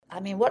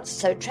mean, what's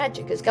so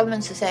tragic is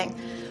governments are saying,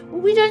 well,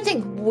 we don't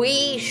think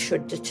we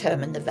should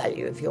determine the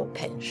value of your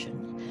pension.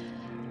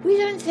 We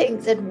don't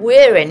think that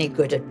we're any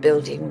good at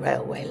building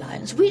railway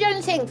lines. We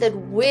don't think that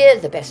we're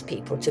the best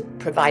people to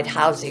provide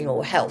housing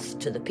or health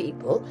to the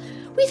people.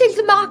 We think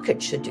the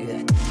market should do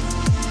that.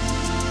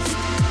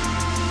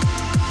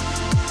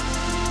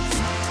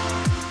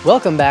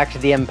 Welcome back to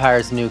The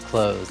Empire's New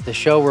Clothes, the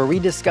show where we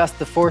discuss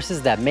the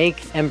forces that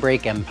make and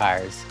break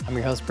empires. I'm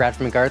your host,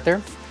 Bradford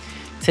MacArthur.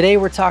 Today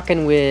we're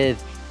talking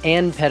with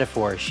Ann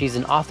Pettifor. She's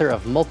an author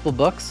of multiple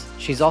books.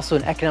 She's also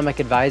an economic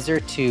advisor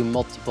to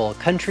multiple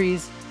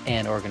countries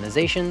and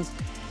organizations.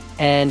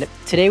 And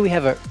today we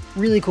have a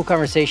really cool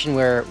conversation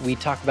where we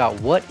talk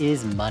about what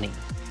is money.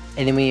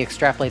 And then we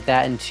extrapolate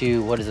that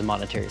into what is a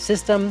monetary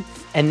system.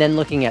 And then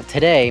looking at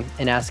today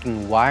and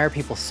asking why are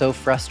people so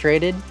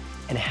frustrated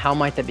and how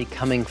might that be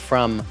coming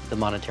from the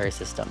monetary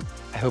system?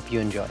 I hope you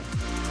enjoy.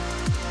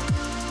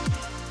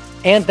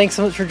 Ann, thanks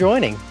so much for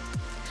joining.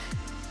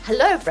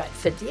 Hello,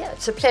 Bradford. Yeah,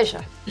 it's a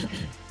pleasure.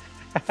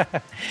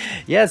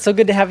 Yeah, it's so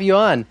good to have you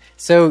on.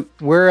 So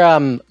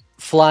we're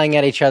flying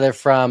at each other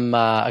from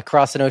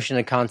across an ocean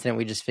and continent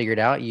we just figured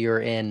out.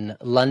 You're in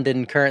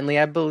London currently,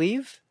 I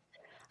believe.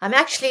 I'm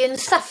actually in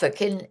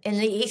Suffolk in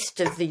the east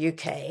of the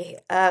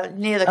UK,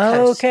 near the coast.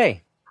 Oh,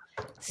 okay.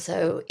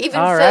 So even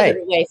further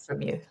away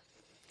from you.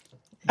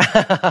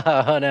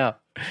 Oh, no.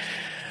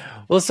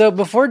 Well, so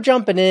before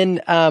jumping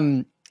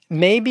in,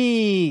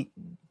 maybe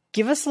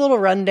give us a little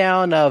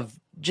rundown of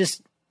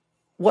just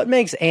what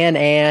makes Ann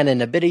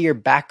and a bit of your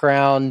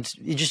background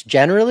just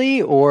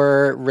generally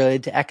or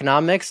related to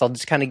economics. I'll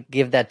just kind of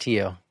give that to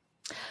you.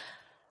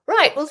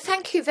 Right. Well,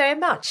 thank you very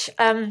much.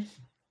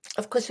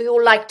 Of course, we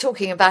all like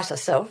talking about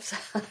ourselves.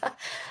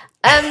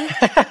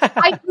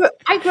 I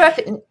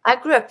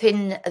grew up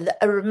in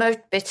a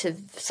remote bit of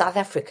South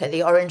Africa,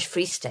 the Orange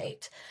Free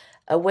State,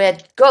 where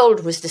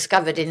gold was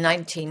discovered in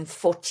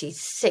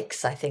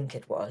 1946, I think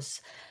it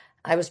was.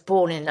 I was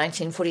born in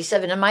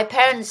 1947, and my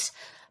parents,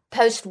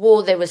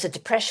 post-war, there was a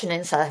depression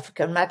in South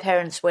Africa, and my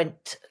parents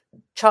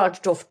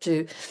charged off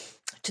to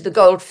the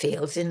gold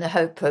fields in the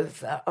hope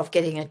of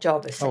getting a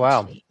job, essentially. Oh,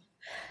 wow.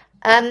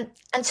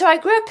 And so I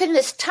grew up in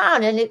this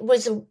town, and it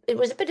was a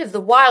bit of the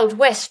Wild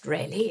West,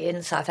 really,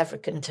 in South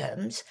African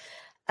terms,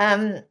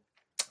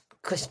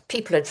 because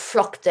people had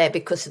flocked there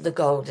because of the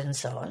gold and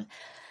so on.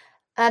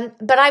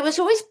 But I was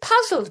always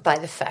puzzled by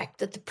the fact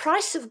that the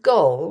price of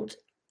gold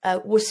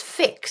was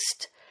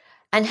fixed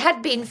and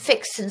had been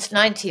fixed since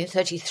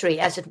 1933,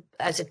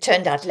 as it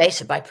turned out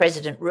later by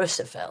President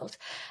Roosevelt,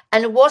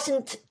 and it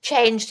wasn't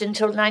changed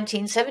until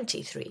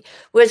 1973,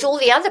 whereas all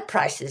the other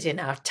prices in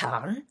our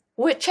town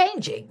were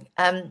changing.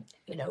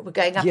 We're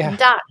going up and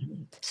down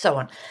and so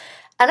on.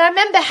 And I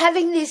remember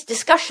having these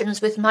discussions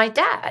with my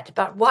dad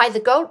about why the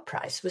gold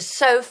price was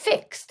so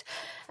fixed.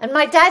 And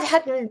my dad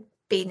hadn't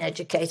been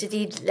educated.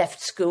 He'd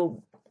left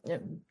school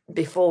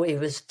before he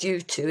was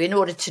due to in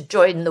order to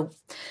join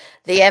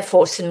the Air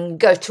Force and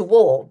go to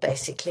war,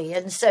 basically.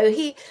 And so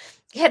he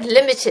had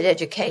limited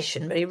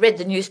education, but he read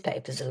the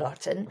newspapers a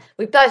lot. And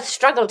we both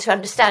struggled to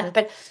understand.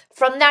 But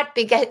from that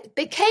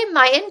became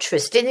my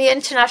interest in the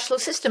international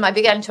system. I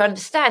began to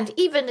understand,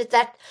 even at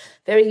that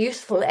very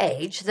youthful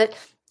age, that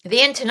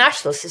the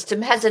international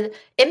system has an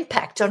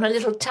impact on a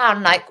little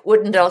town like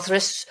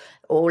Woodendalsrus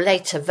or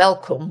later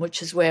Welkom,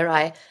 which is where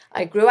I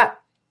grew up.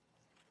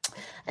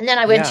 And then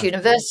I went to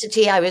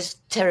university. I was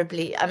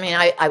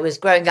I was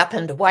growing up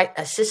under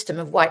a system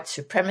of white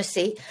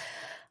supremacy.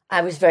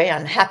 I was very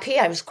unhappy.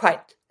 I was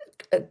quite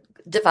a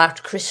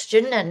devout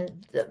Christian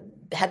and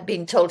had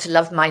been told to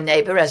love my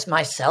neighbor as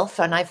myself.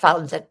 And I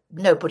found that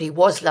nobody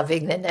was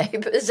loving their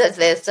neighbors as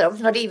themselves,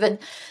 not even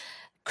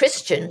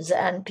Christians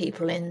and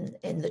people in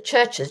the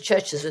churches.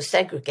 Churches were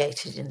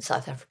segregated in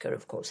South Africa,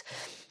 of course.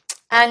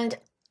 And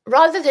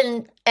rather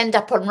than end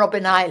up on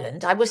Robben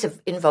Island, I was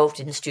involved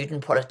in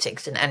student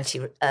politics and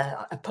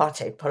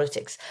anti-apartheid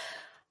politics.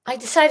 I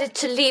decided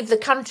to leave the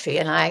country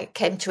and I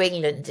came to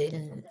England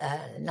in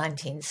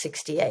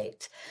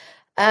 1968.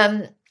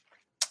 And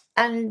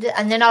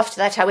then after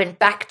that, I went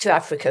back to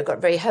Africa,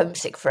 got very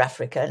homesick for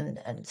Africa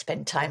and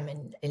spent time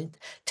in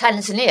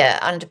Tanzania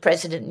under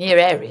President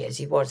Nyerere, as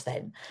he was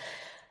then.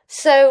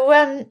 So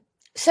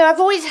I've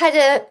always had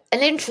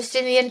an interest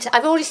in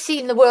I've always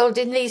seen the world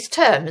in these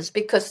terms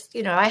because,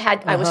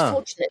 I was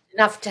fortunate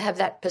enough to have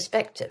that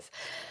perspective.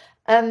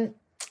 And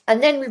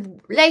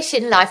then late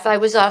in life, I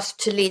was asked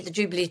to lead the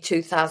Jubilee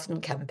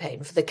 2000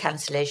 campaign for the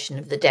cancellation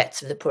of the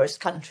debts of the poorest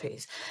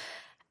countries.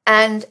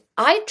 And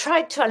I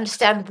tried to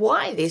understand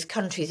why these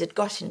countries had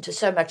got into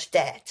so much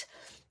debt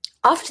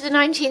after the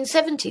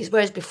 1970s,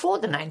 whereas before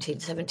the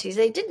 1970s,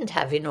 they didn't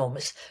have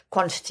enormous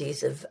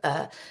quantities of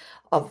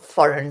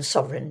foreign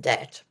sovereign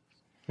debt.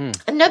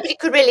 And nobody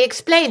could really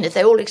explain it.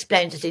 They all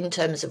explained it in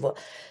terms of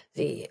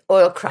the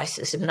oil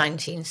crisis of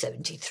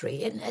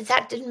 1973. And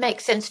that didn't make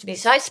sense to me.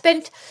 So I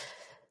spent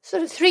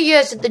sort of 3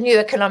 years at the New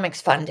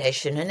Economics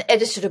Foundation and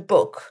edited a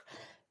book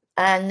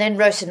and then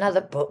wrote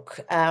another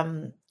book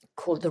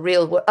called the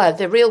Real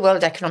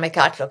World Economic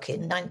Outlook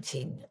in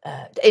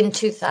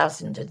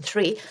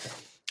 2003.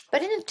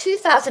 But in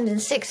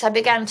 2006, I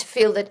began to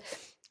feel that,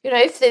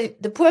 if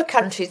the poor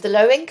countries, the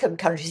low-income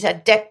countries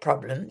had debt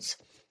problems,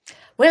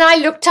 when I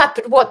looked up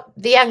at what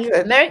the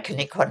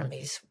Anglo-American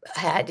economies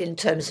had in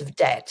terms of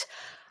debt,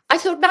 I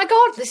thought, my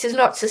God, this is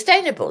not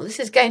sustainable. This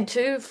is going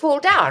to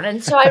fall down.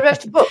 And so I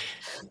wrote a book,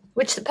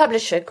 which the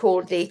publisher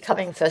called The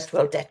Coming First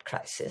World Debt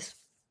Crisis.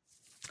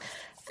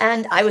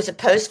 And I was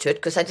opposed to it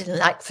because I didn't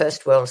like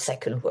First World,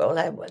 Second World.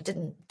 I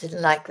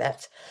didn't like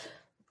that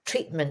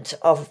treatment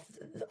of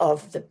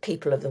the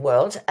people of the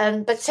world.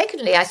 But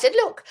secondly, I said,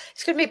 look,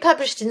 it's going to be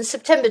published in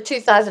September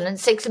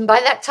 2006, and by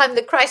that time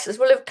the crisis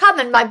will have come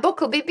and my book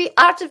will be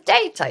out of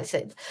date, I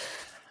said.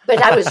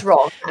 But I was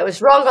wrong. I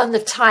was wrong on the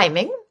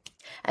timing.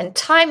 And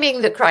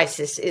timing the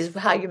crisis is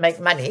how you make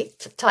money,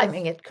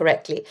 timing it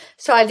correctly.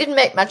 So I didn't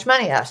make much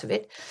money out of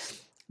it.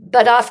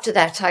 But after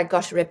that, I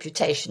got a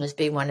reputation as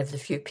being one of the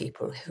few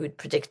people who had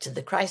predicted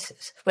the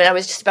crisis when I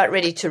was just about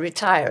ready to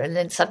retire. And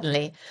then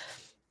suddenly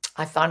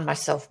I found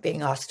myself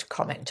being asked to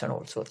comment on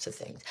all sorts of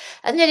things.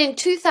 And then in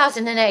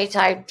 2008,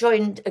 I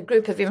joined a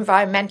group of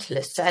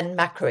environmentalists and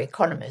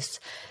macroeconomists,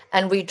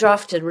 and we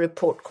drafted a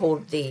report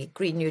called the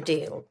Green New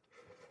Deal.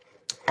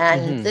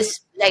 And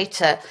this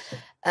later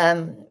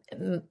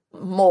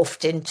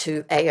morphed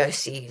into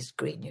AOC's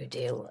Green New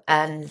Deal,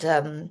 and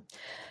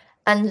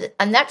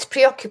that's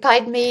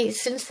preoccupied me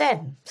since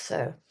then.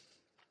 So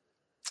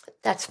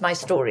that's my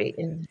story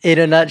in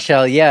a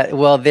nutshell. Yeah.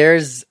 Well,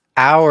 there's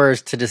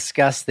hours to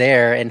discuss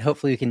there, and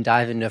hopefully we can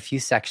dive into a few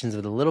sections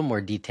with a little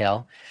more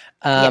detail.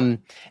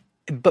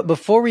 But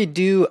before we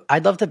do,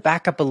 I'd love to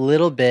back up a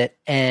little bit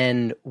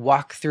and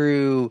walk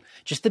through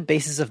just the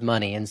basis of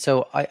money. And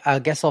so I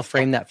guess I'll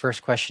frame that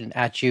first question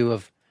at you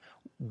of,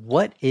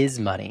 what is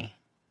money?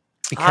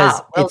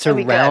 Because it's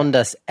around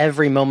us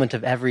every moment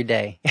of every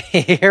day.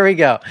 Here we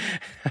go.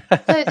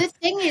 So the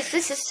thing is,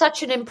 this is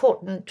such an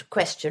important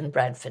question,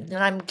 Bradford, and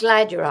I'm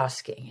glad you're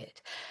asking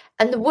it.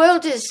 And the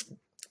world is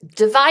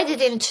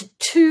divided into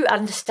two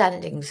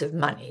understandings of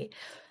money.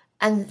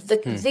 And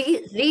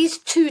these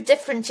two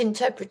different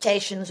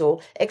interpretations or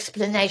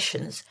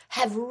explanations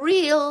have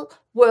real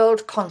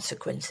world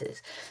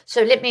consequences.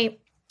 So let me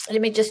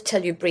just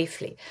tell you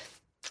briefly.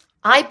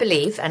 I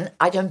believe, and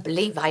I don't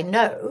believe, I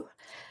know,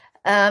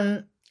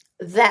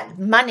 that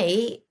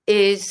money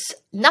is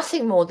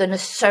nothing more than a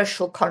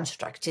social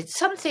construct. It's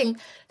something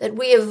that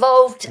we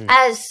evolved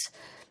as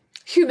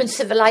human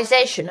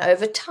civilization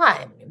over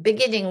time,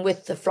 beginning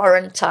with the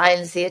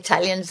Florentines, the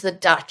Italians, the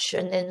Dutch,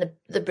 and then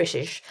the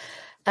British.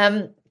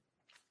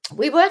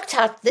 We worked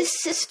out this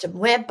system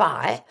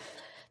whereby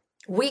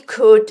we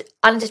could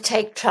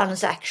undertake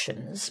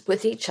transactions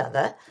with each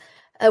other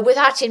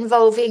without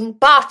involving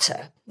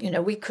barter.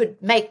 We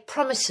could make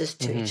promises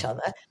to each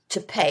other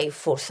to pay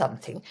for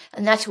something,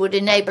 and that would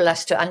enable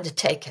us to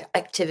undertake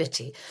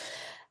activity.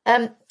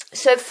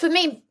 So for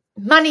me,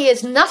 money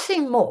is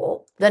nothing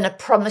more than a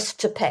promise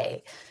to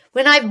pay.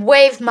 When I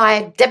wave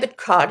my debit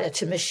card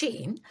at a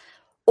machine,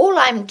 all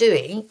I'm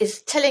doing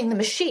is telling the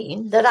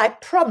machine that I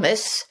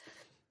promise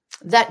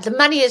that the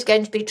money is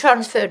going to be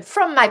transferred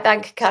from my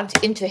bank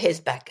account into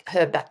his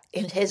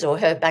or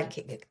her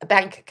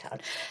bank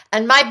account.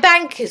 And my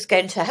bank is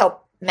going to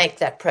help make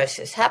that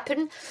process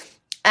happen.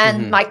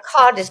 And my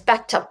card is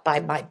backed up by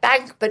my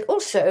bank, but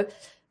also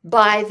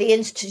by the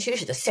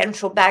institution, the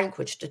central bank,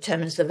 which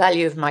determines the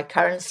value of my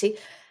currency,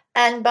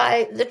 and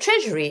by the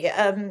Treasury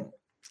and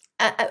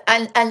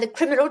the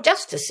criminal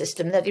justice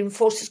system that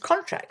enforces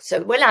contracts.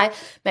 So when I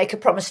make a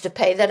promise to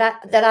pay,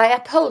 that I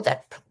uphold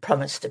that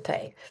promise to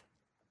pay.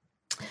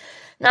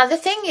 Now, the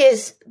thing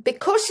is,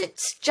 because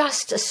it's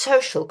just a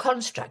social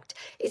construct,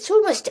 it's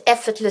almost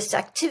effortless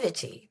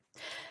activity.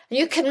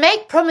 You can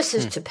make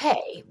promises to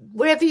pay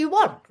wherever you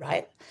want,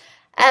 right?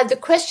 And the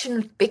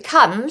question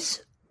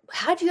becomes,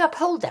 how do you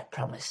uphold that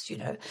promise,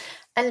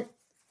 And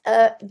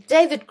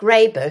David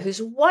Graeber, who's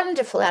a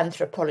wonderful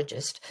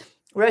anthropologist,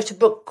 wrote a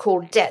book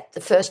called Debt,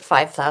 the First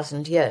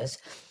 5,000 Years.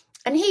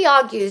 And he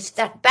argues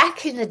that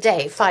back in the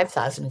day,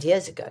 5,000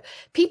 years ago,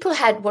 people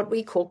had what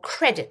we call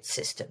credit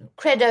system.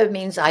 Credo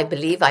means I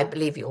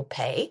believe you'll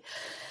pay.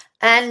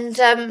 And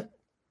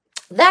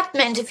that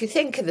meant, if you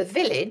think of a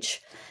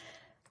village,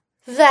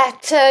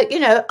 that,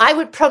 I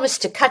would promise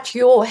to cut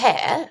your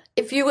hair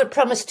if you would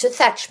promise to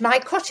thatch my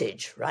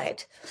cottage,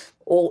 right?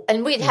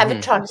 And we'd have a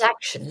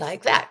transaction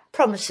like that,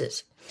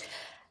 promises.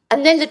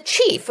 And then the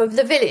chief of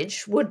the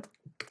village would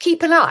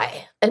keep an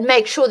eye and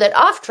make sure that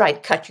after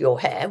I'd cut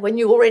your hair, when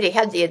you already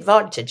had the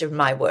advantage of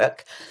my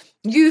work,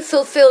 you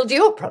fulfilled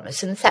your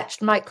promise and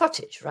thatched my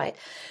cottage, right?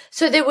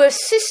 So there were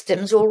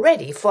systems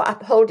already for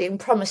upholding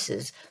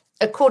promises,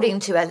 according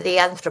to the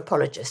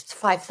anthropologists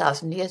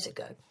 5,000 years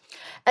ago.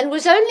 And it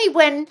was only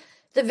when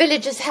the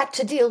villagers had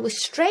to deal with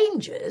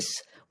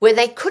strangers where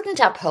they couldn't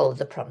uphold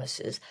the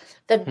promises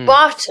that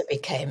barter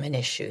became an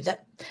issue,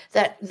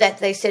 that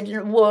they said,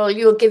 well,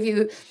 we will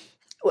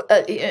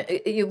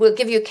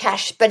give you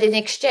cash, but in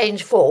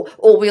exchange for,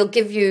 or we'll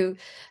give you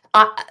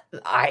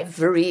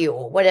ivory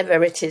or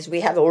whatever it is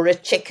we have, or a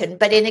chicken,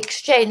 but in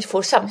exchange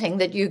for something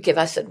that you give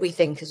us that we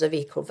think is of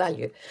equal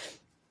value.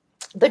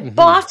 But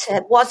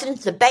barter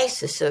wasn't the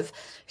basis of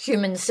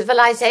human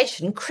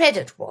civilization.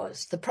 Credit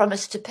was the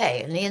promise to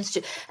pay, and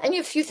the And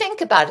if you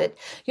think about it,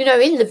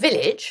 in the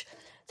village,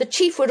 the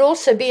chief would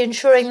also be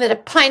ensuring that a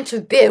pint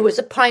of beer was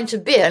a pint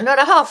of beer, not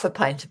a half a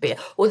pint of beer,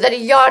 or that a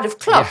yard of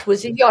cloth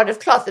was a yard of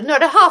cloth and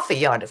not a half a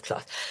yard of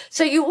cloth.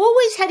 So you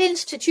always had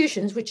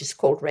institutions, which is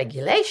called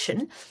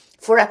regulation,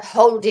 for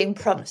upholding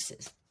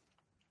promises.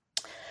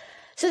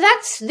 So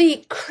that's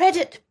the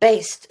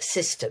credit-based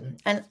system.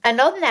 And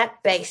on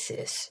that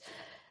basis,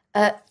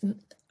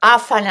 our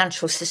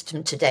financial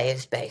system today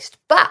is based.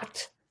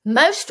 But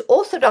most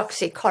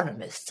orthodox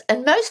economists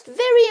and most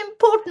very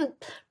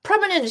important,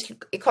 prominent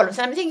economists,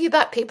 and I'm thinking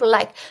about people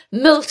like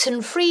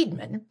Milton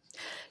Friedman,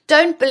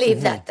 don't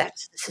believe that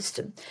that's the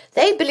system.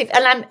 They believe,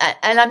 and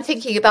I'm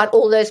thinking about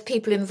all those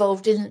people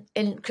involved in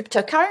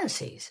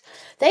cryptocurrencies.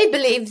 They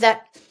believe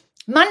that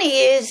money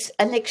is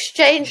an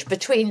exchange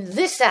between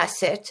this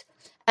asset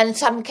and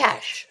some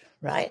cash,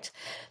 right?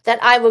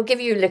 That I will give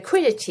you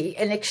liquidity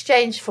in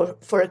exchange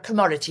for a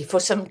commodity,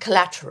 for some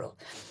collateral.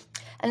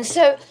 And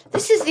so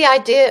this is the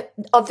idea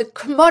of the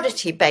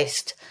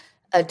commodity-based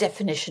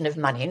definition of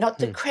money, not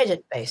the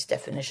credit-based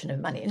definition of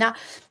money. Now,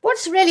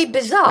 what's really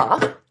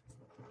bizarre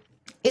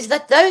is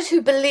that those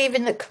who believe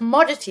in the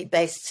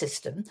commodity-based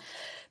system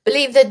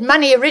believe that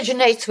money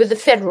originates with the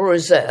Federal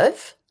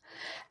Reserve,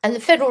 and the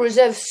Federal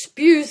Reserve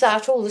spews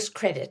out all this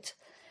credit,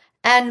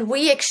 and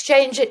we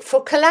exchange it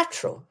for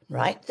collateral,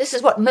 right? This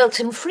is what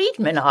Milton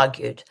Friedman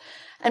argued.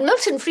 And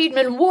Milton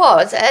Friedman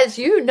was, as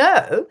you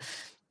know,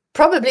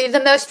 probably the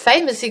most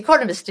famous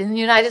economist in the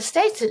United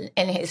States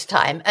in his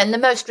time, and the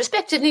most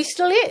respected, and he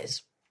still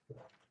is.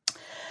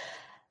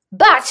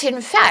 But in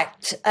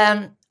fact,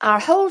 our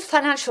whole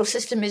financial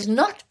system is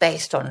not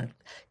based on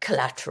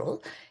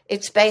collateral.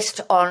 It's based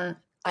on,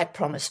 I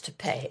promise to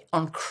pay,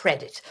 on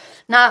credit.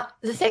 Now,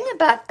 the thing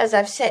about, as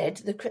I've said,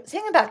 the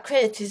thing about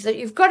credit is that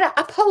you've got to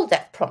uphold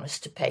that promise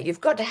to pay.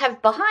 You've got to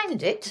have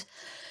behind it,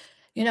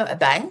 a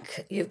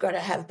bank. You've got to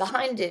have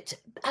behind it,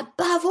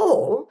 above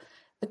all,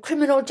 a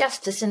criminal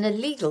justice and a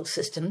legal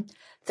system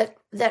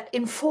that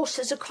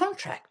enforces a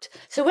contract.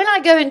 So when I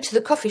go into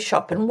the coffee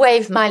shop and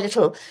wave my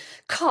little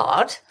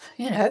card,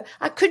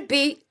 I could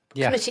be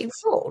committing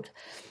fraud.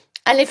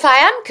 And if I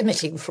am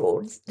committing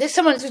fraud, there's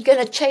someone who's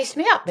going to chase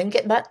me up and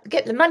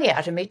get the money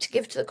out of me to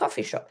give to the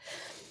coffee shop.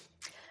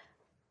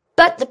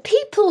 But the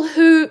people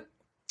who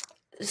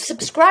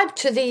subscribe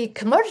to the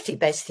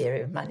commodity-based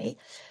theory of money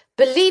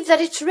believe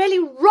that it's really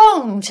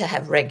wrong to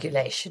have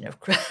regulation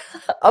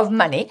of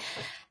money.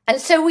 And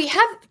so we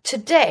have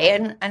today,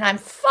 and I'm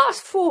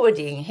fast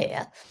forwarding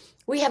here,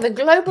 we have a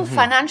global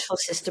financial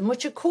system,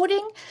 which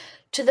according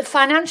to the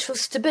Financial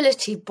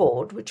Stability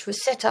Board, which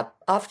was set up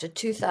after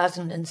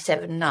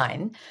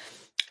 2007-9,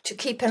 to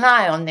keep an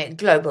eye on the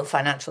global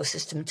financial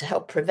system to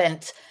help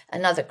prevent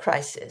another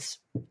crisis.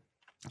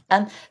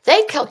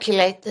 They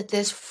calculate that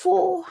there's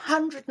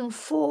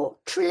 $404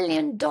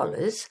 trillion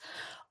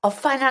of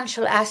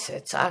financial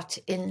assets out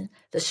in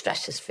the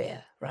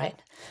stratosphere,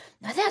 right?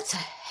 Now, that's a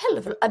hell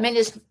of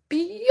it's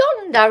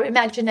beyond our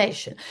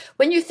imagination.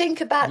 When you think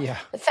about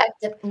the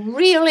fact that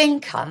real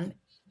income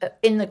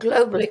in the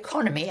global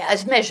economy,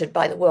 as measured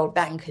by the World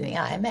Bank and the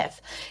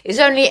IMF, is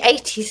only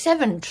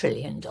 $87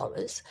 trillion.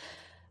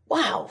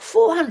 Wow,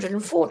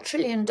 $404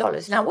 trillion.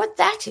 Now, what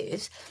that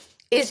is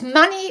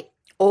money,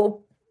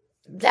 or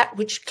that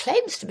which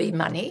claims to be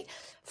money,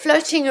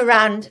 floating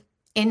around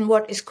in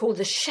what is called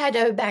the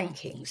shadow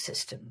banking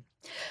system.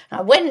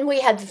 Now, when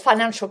we had the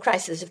financial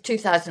crisis of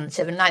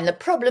 2007-9, the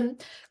problem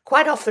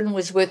quite often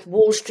was with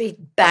Wall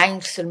Street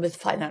banks and with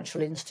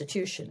financial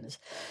institutions.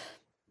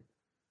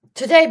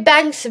 Today,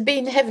 banks have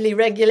been heavily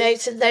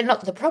regulated. They're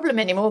not the problem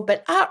anymore,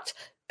 but out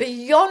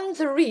beyond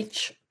the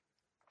reach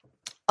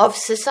of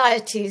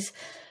society's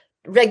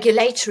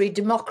regulatory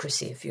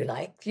democracy, if you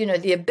like,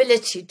 the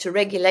ability to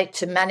regulate,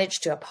 to manage,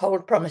 to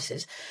uphold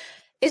promises,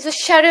 is a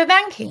shadow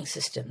banking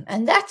system.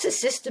 And that's a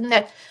system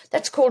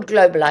that's called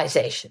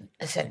globalization,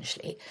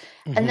 essentially.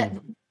 And that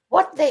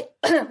what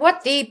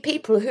the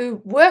people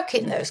who work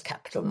in those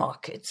capital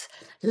markets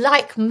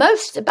like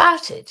most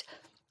about it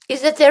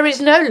is that there is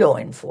no law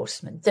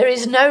enforcement. There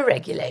is no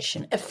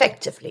regulation,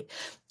 effectively.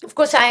 Of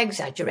course, I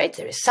exaggerate.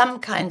 There is some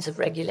kinds of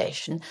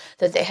regulation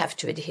that they have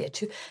to adhere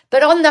to.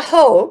 But on the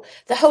whole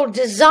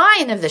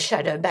design of the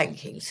shadow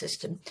banking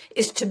system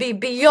is to be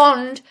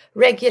beyond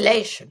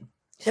regulation.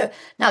 So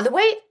now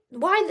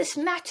why this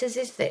matters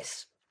is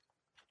this.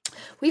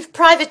 We've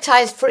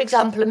privatized, for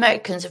example,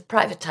 Americans have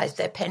privatized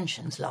their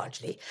pensions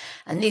largely,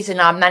 and these are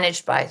now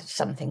managed by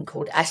something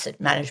called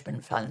asset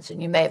management funds,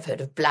 and you may have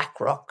heard of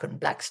BlackRock and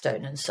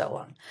Blackstone and so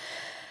on.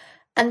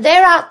 And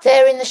they're out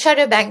there in the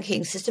shadow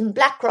banking system.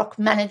 BlackRock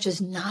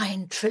manages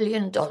 $9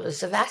 trillion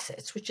of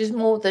assets, which is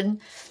more than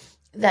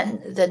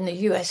the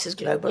US's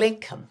global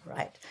income,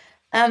 right?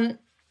 And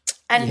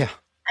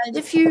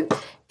if you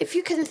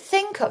can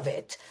think of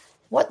it,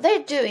 what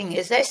they're doing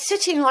is they're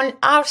sitting on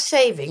our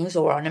savings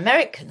or on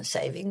American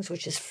savings,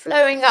 which is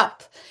flowing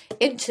up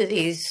into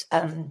these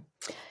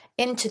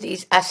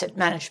asset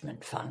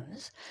management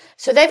funds.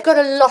 So they've got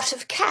a lot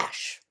of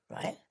cash,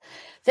 right?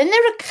 Then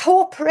there are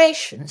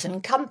corporations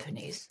and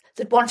companies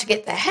that want to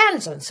get their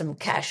hands on some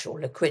cash or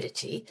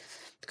liquidity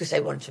because they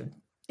want to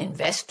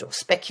invest or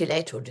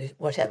speculate or do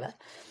whatever.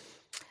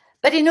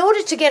 But in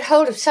order to get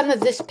hold of some of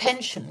this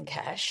pension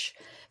cash,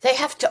 they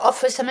have to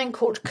offer something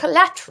called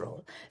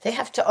collateral. They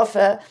have to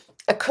offer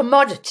a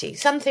commodity,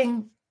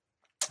 something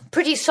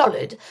pretty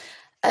solid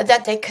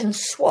that they can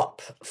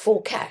swap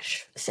for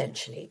cash,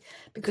 essentially,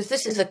 because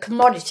this is a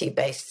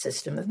commodity-based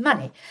system of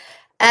money.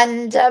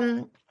 And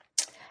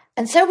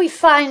so we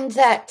find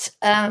that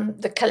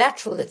the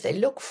collateral that they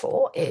look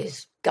for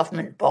is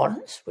government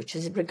bonds, which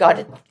is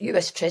regarded,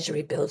 US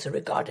Treasury bills are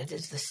regarded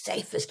as the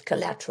safest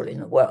collateral in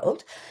the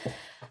world.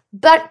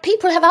 But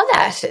people have other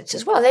assets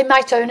as well. They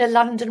might own a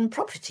London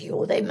property,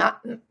 or they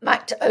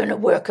might own a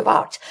work of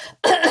art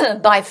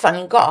by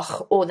Van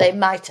Gogh, or they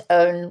might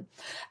own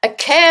a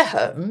care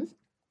home,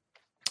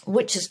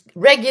 which is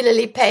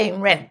regularly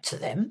paying rent to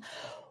them,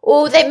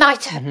 or they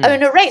might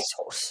own a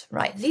racehorse,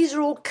 right? These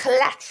are all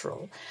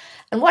collateral.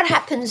 And what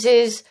happens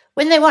is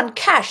when they want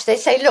cash, they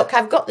say, look,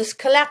 I've got this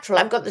collateral,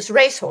 I've got this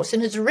racehorse,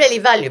 and it's really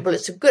valuable.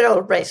 It's a good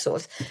old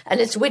racehorse, and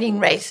it's winning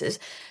races.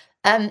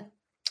 And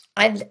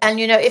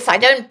if I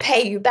don't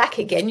pay you back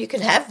again, you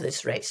can have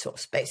this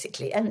racehorse,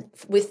 basically. And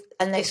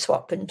they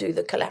swap and do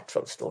the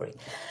collateral story.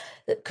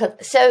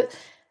 So,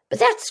 but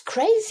that's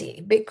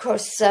crazy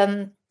because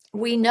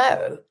we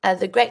know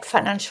the great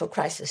financial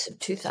crisis of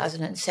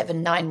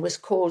 2007-9 was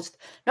caused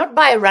not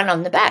by a run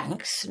on the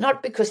banks,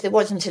 not because there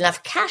wasn't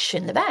enough cash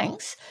in the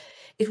banks.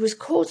 It was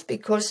caused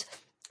because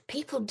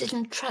people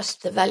didn't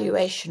trust the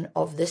valuation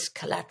of this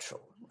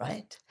collateral,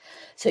 right?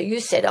 So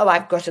you said, oh, I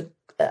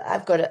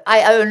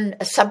own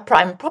a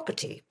subprime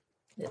property.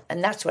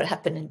 And that's what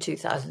happened in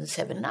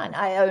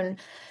 2007-9.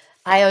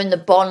 I own the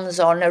bonds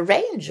on a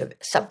range of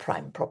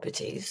subprime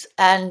properties.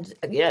 And,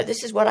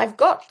 this is what I've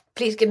got.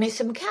 Please give me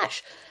some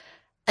cash.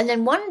 And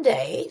then one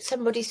day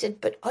somebody said,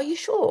 but are you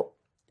sure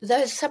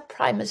those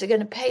subprimers are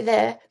going to pay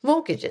their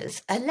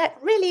mortgages? And that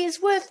really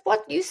is worth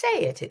what you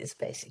say it is,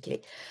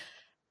 basically.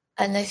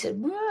 And they said,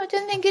 well, I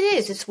don't think it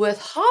is. It's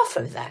worth half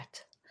of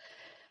that.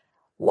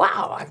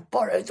 Wow, I've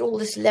borrowed all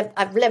this,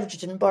 I've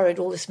leveraged and borrowed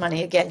all this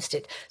money against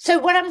it. So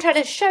what I'm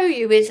trying to show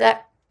you is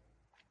that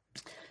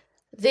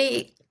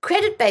the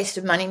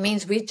credit-based money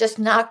means we just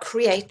now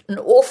create an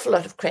awful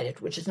lot of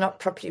credit, which is not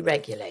properly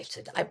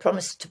regulated. I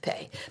promise to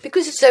pay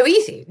because it's so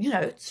easy.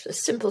 It's a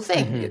simple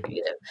thing.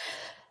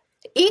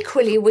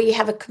 Equally, we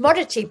have a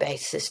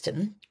commodity-based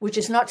system, which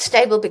is not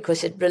stable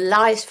because it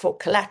relies for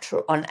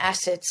collateral on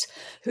assets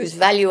whose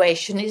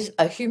valuation is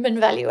a human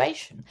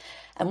valuation.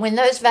 And when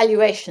those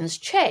valuations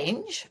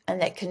change,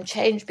 and they can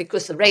change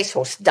because the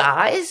racehorse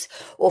dies,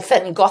 or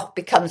Van Gogh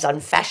becomes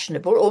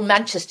unfashionable, or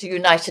Manchester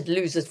United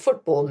loses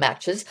football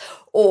matches,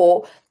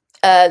 or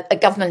a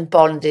government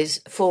bond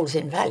falls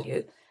in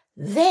value,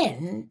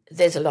 then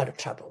there's a lot of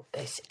trouble,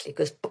 basically,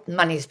 because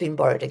money's been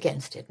borrowed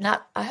against it.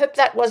 Now, I hope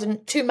that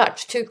wasn't too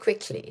much too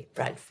quickly,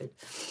 Bradford.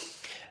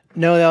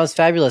 No, that was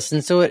fabulous.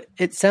 And so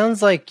it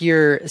sounds like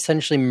you're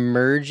essentially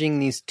merging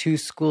these two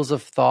schools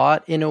of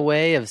thought in a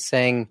way of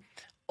saying,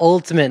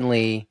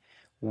 ultimately,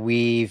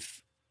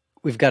 we've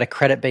got a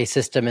credit-based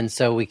system, and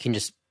so we can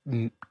just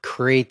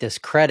create this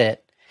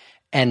credit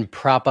and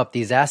prop up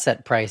these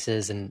asset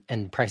prices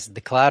and price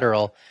the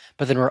collateral.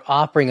 But then we're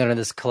operating under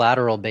this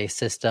collateral-based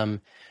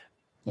system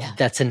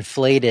that's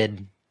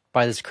inflated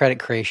by this credit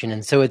creation,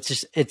 and so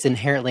it's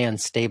inherently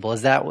unstable.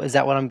 Is that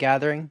what I'm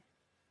gathering?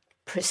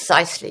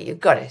 Precisely, you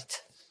got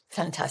it.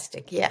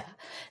 Fantastic, yeah.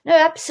 No,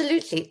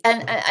 absolutely.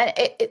 And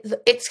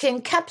it's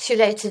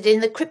encapsulated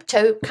in the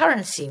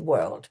cryptocurrency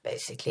world,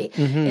 basically.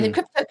 Mm-hmm. In the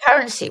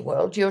cryptocurrency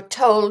world, you're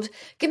told,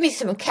 give me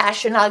some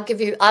cash and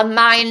I'll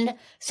mine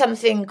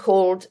something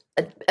called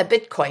a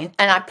Bitcoin.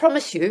 And I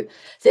promise you,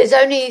 there's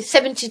only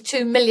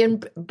 72 million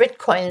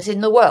Bitcoins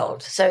in the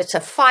world. So it's a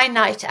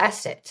finite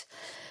asset.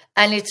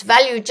 And its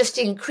value just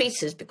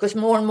increases because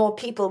more and more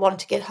people want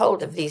to get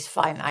hold of these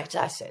finite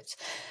assets.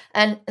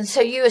 And so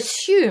you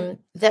assume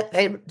that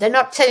they're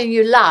not telling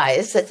you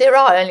lies, that there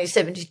are only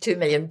 72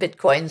 million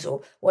Bitcoins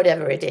or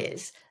whatever it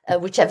is,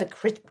 whichever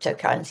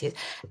cryptocurrency is.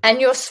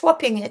 And you're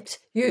swapping it,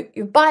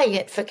 you're buying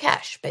it for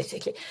cash,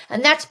 basically.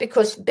 And that's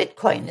because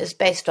Bitcoin is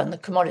based on the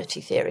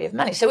commodity theory of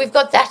money. So we've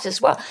got that as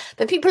well.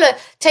 But people are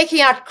taking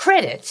out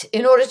credit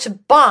in order to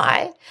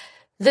buy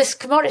this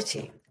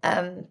commodity.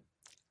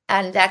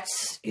 And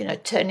that's,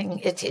 turning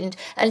it in.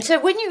 And so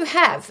when you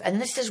have,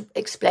 and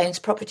explains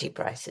property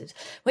prices,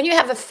 when you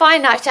have a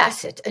finite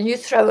asset and you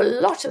throw a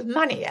lot of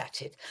money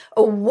at it,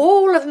 a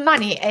wall of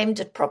money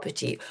aimed at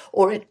property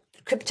or at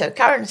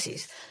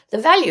cryptocurrencies, the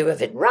value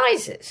of it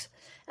rises.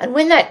 And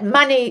when that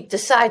money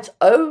decides,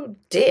 oh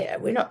dear,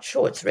 we're not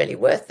sure it's really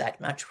worth that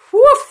much,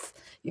 woof,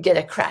 you get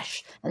a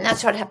crash. And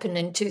that's what happened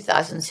in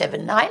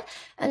 2007-9,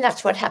 and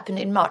that's what happened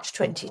in March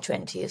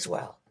 2020 as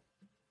well.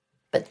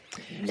 But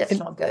let's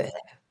not go there.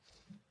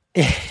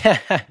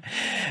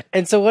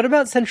 And so what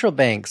about central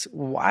banks?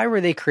 Why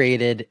were they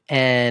created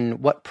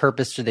and what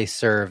purpose do they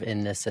serve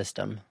in this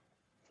system?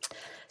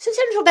 So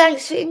central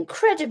banks are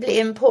incredibly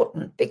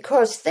important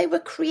because they were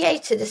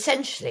created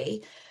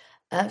essentially,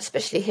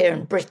 especially here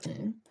in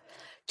Britain,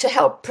 to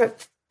help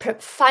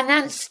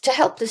finance, to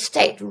help the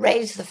state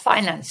raise the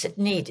finance it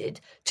needed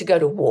to go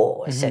to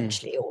war,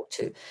 essentially, or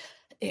to,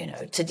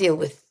 to deal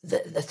with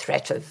the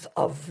threat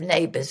of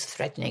neighbours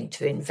threatening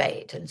to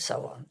invade and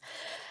so on.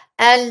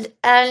 And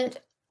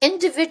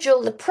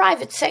the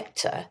private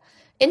sector,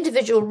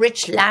 individual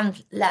rich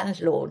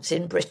landlords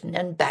in Britain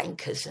and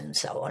bankers and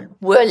so on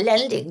were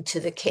lending to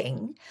the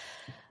king,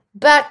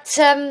 but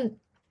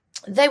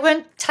they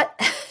weren't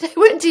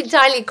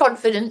entirely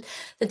confident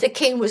that the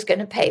king was going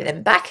to pay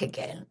them back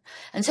again,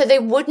 and so they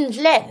wouldn't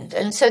lend,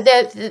 and so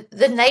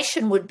the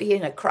nation would be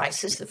in a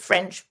crisis. The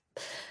French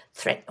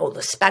threat or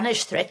the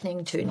Spanish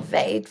threatening to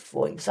invade,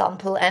 for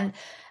example, and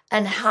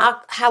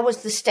how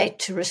was the state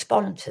to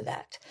respond to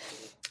that?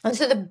 And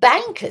so the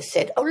bankers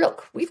said, oh,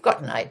 look, we've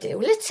got an idea.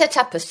 Well, let's set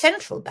up a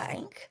central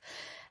bank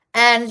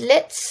and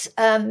let's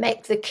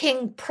make the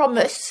king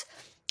promise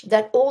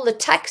that all the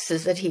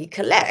taxes that he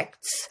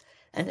collects,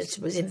 and it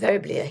was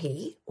invariably a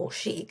he or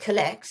she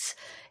collects,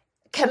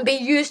 can be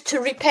used to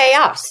repay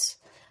us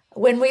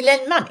when we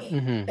lend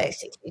money,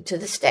 basically, to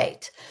the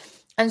state.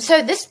 And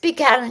so this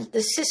began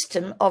the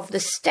system of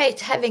the state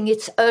having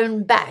its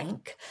own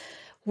bank,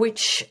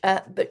 which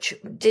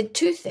did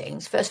two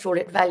things. First of all,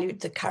 it valued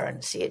the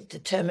currency. It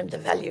determined the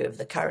value of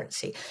the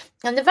currency.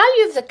 And the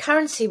value of the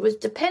currency was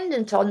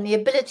dependent on the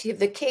ability of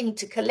the king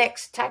to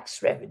collect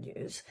tax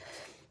revenues.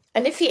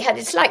 And if he had,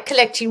 it's like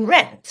collecting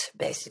rent,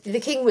 basically. The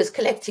king was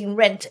collecting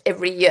rent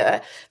every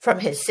year from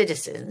his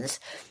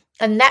citizens.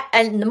 And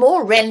the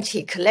more rent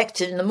he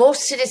collected and the more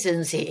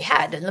citizens he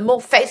had and the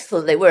more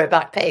faithful they were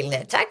about paying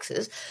their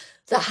taxes,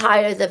 the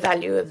higher the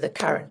value of the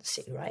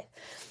currency, right?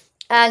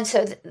 And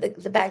so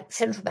the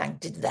central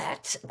bank did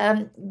that,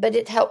 but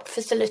it helped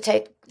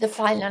facilitate the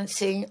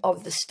financing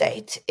of the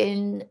state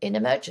in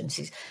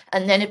emergencies.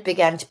 And then it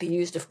began to be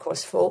used, of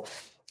course, for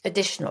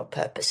additional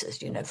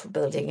purposes, for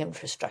building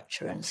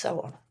infrastructure and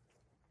so on.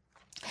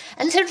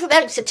 And central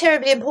banks are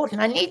terribly important.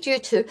 I need you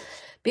to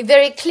be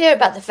very clear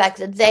about the fact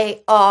that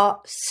they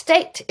are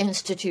state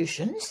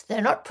institutions.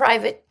 They're not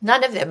private.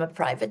 None of them are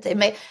private.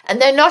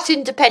 And they're not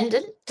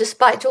independent,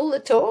 despite all the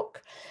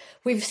talk.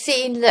 We've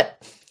seen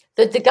that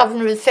the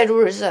governor of the Federal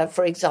Reserve,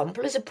 for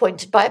example, is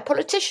appointed by a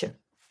politician,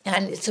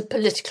 and it's a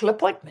political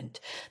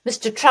appointment.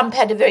 Mr. Trump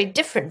had a very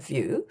different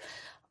view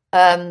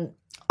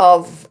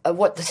of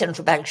what the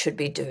central bank should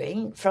be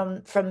doing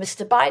from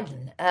Mr.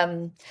 Biden.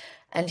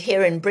 And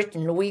here in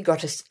Britain, we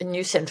got a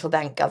new central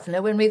bank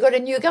governor when we got a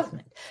new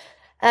government.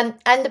 And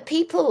the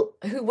people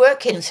who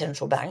work in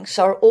central banks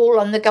are all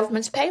on the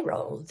government's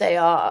payroll. They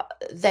are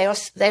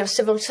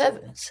civil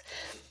servants.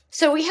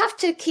 So we have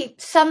to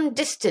keep some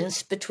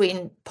distance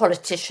between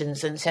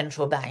politicians and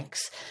central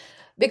banks,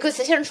 because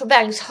the central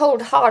banks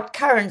hold hard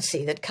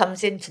currency that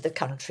comes into the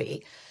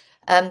country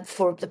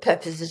for the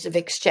purposes of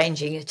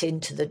exchanging it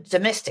into the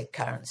domestic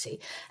currency.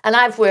 And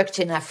I've worked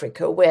in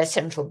Africa where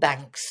central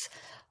banks,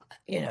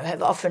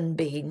 have often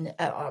been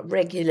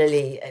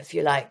regularly, if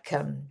you like,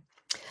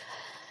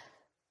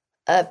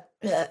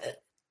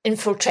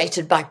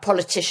 infiltrated by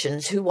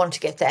politicians who want to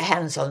get their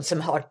hands on some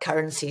hard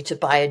currency to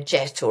buy a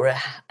jet or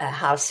a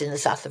house in the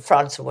south of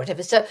France or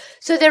whatever. So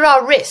there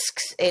are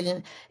risks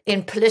in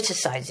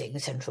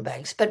politicizing central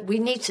banks, but we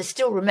need to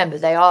still remember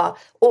they are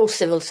all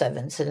civil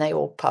servants and they're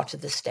all part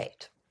of the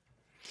state.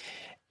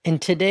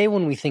 And today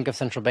when we think of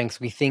central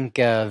banks, we think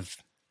of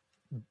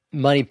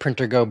money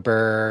printer go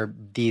burr,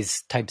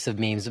 these types of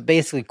memes,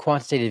 basically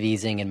quantitative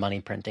easing and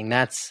money printing.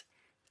 That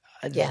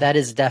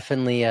is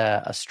definitely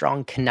a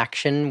strong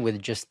connection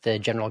with just the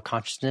general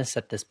consciousness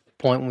at this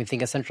point when we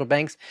think of central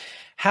banks.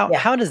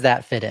 How does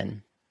that fit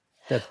in?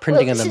 The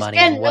printing of the money?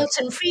 This is again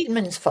Milton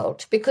Friedman's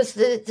fault, because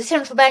the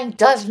central bank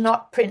does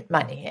not print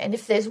money. And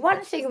if there's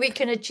one thing we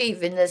can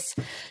achieve in this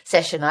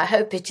session, I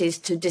hope it is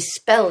to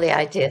dispel the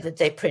idea that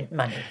they print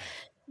money.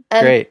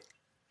 Great.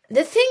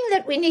 The thing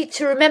that we need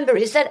to remember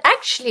is that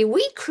actually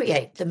we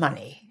create the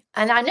money.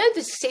 And I know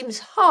this seems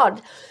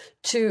hard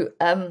to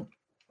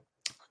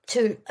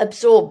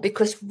absorb,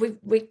 because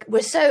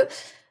we're so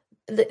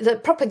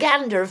the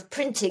propaganda of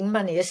printing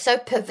money is so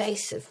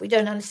pervasive. We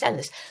don't understand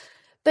this,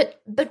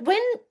 but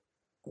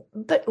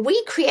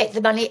we create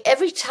the money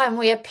every time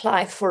we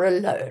apply for a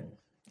loan,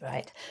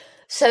 right?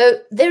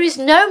 So there is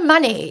no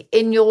money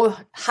in your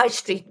high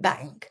street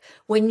bank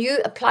when you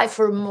apply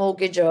for a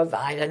mortgage of,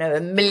 I don't know,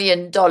 $1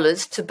 million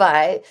to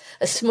buy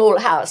a small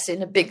house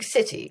in a big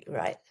city,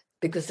 right?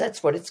 Because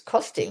that's what it's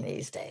costing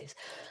these days.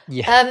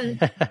 Yeah.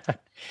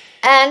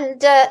 And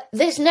there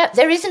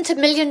isn't $1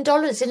 million in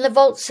the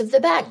vaults of the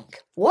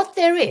bank. What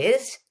there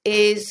is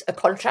a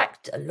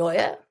contract, a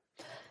lawyer,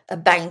 a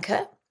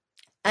banker,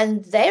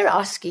 and they're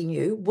asking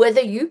you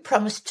whether you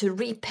promise to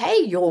repay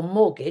your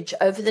mortgage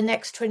over the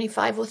next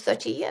 25 or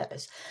 30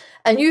 years.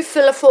 And you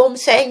fill a form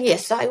saying,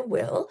 yes, I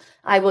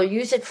will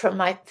use it from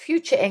my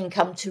future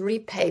income to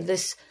repay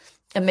this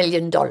 $1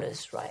 million,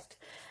 right?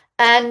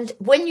 And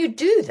when you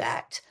do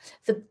that,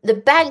 the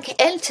bank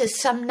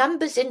enters some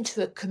numbers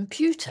into a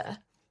computer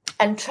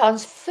and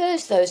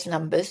transfers those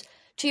numbers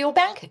to your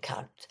bank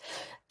account.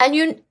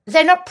 And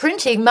they're not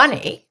printing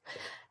money.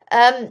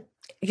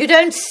 You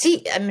don't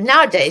see,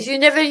 nowadays, you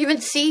never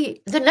even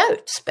see the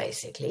notes,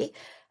 basically.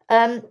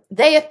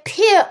 They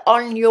appear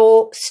on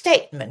your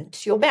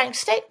statement, your bank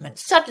statement.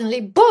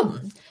 Suddenly,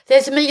 boom,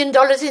 there's $1 million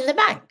in the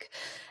bank.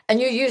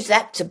 And you use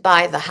that to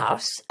buy the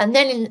house. And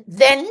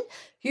then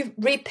you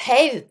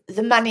repay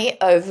the money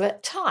over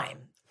time,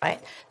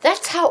 right?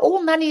 That's how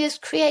all money is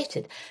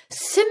created.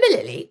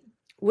 Similarly,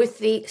 with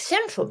the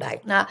central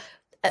bank. Now,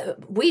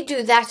 we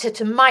do that at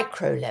a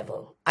micro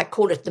level. I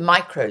call it the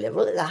micro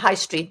level. The high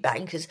street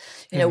bank is,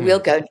 we'll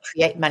go and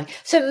create money.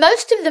 So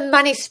most of the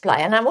money supply,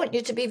 and I want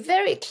you to be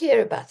very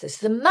clear about this,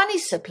 the money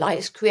supply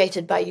is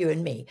created by you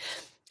and me.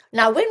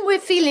 Now, when we're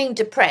feeling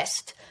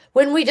depressed,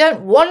 when we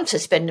don't want to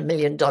spend $1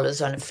 million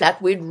on a flat,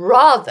 we'd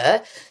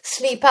rather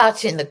sleep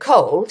out in the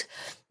cold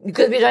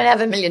because we don't have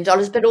 $1 million,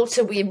 but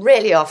also we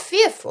really are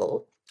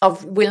fearful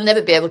of we'll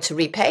never be able to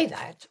repay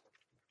that.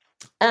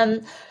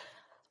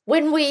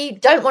 When we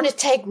don't want to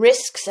take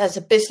risks as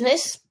a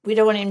business, we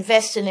don't want to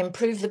invest and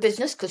improve the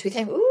business because we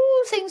think,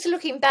 things are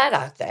looking bad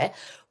out there,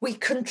 we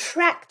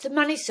contract the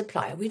money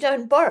supply. We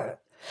don't borrow.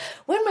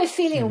 When we're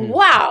feeling,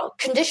 wow,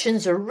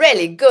 conditions are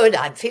really good,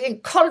 I'm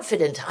feeling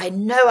confident, I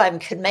know I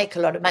can make a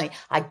lot of money,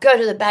 I go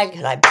to the bank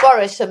and I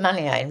borrow some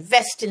money, I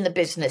invest in the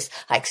business,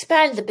 I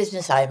expand the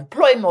business, I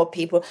employ more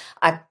people,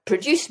 I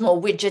produce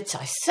more widgets,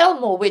 I sell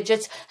more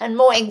widgets, and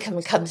more income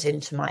comes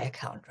into my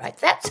account, right?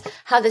 That's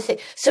how the thing.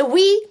 So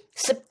we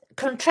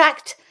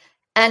contract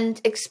and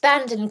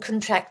expand and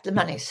contract the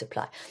money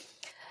supply.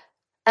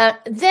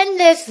 Then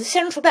there's the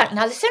central bank.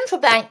 Now, the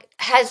central bank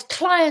has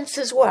clients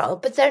as well,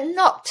 but they're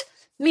not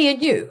me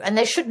and you, and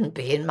they shouldn't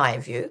be, in my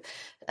view.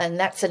 And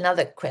that's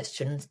another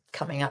question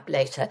coming up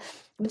later.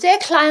 But their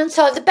clients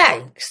are the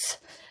banks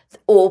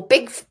or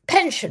big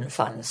pension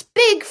funds,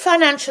 big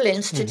financial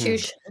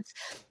institutions.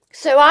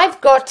 So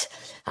I've got,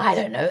 I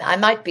don't know, I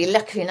might be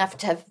lucky enough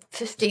to have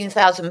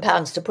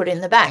 £15,000 to put in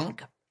the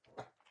bank.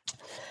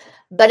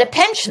 But a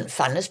pension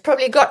fund has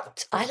probably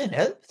got, I don't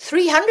know,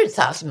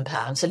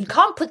 £300,000 and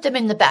can't put them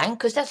in the bank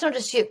because that's not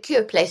a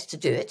secure place to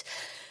do it.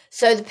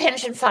 So the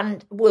pension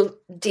fund will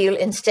deal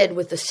instead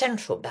with the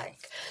central bank.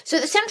 So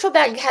the central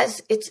bank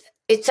has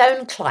its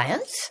own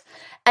clients.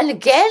 And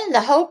again,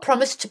 the whole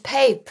promise to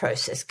pay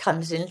process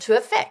comes into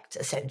effect,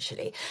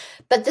 essentially.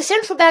 But the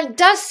central bank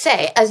does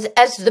say, as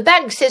the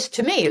bank says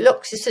to me,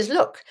 look,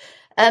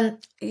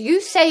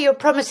 you say you're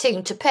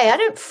promising to pay. I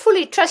don't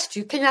fully trust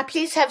you. Can I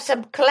please have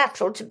some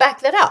collateral to back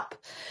that up?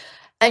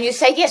 And you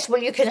say, yes,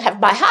 well, you can have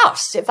my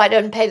house. If I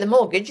don't pay the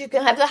mortgage, you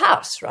can have the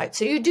house, right?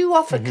 So you do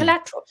offer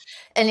collateral.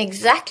 In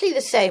exactly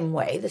the same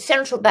way, the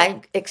central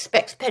bank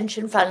expects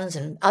pension funds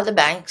and other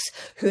banks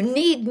who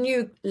need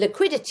new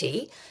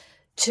liquidity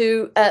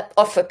to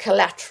offer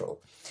collateral.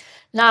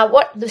 Now,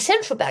 what the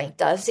central bank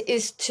does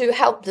is to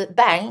help the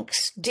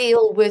banks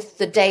deal with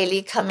the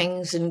daily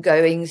comings and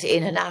goings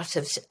in and out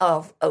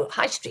of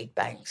high street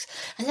banks.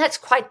 And that's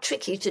quite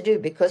tricky to do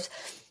because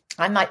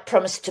I might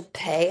promise to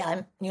pay,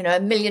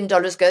 $1 million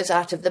goes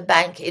out of the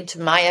bank into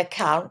my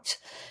account,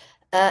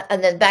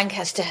 and then the bank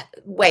has to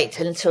wait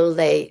until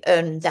they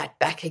earn that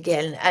back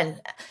again.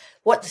 And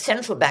what the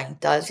central bank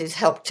does is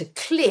help to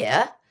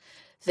clear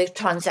the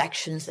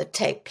transactions that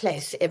take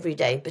place every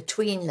day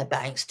between the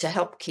banks to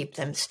help keep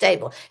them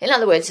stable. In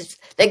other words,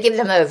 they give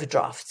them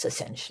overdrafts,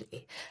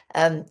 essentially,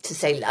 to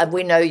say,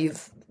 we know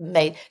you've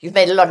made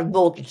a lot of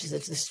mortgages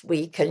this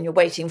week and you're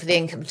waiting for the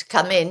income to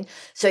come in,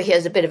 so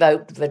here's a bit of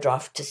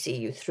overdraft to see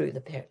you through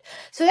the period.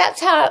 So that's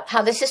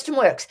how the system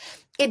works.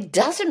 It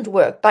doesn't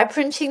work by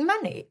printing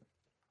money.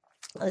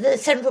 The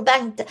central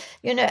bank,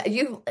 we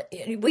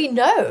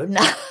know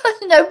now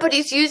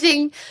nobody's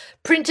using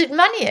printed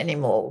money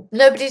anymore.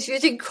 Nobody's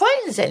using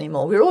coins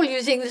anymore. We're all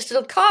using this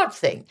little card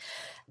thing.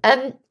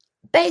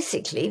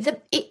 Basically,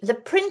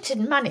 the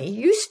printed money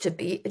used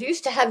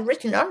to have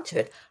written onto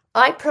it,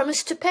 I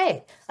promise to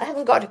pay. I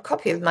haven't got a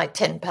copy of my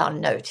 £10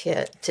 note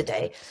here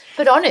today,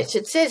 but on it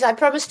says I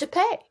promise to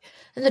pay.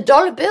 And the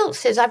dollar bill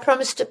says I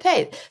promise to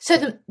pay.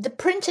 So the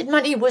printed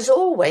money was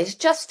always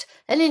just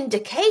an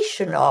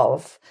indication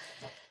of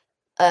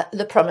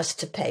the promise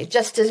to pay,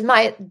 just as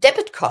my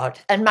debit card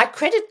and my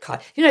credit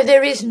card.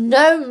 There is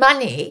no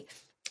money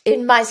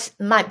in my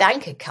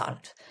bank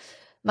account,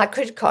 my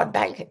credit card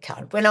bank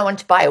account. When I want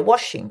to buy a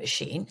washing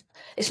machine,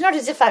 it's not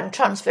as if I'm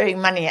transferring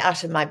money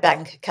out of my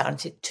bank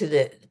account to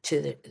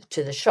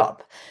the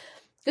shop,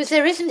 because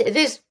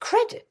there's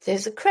credit,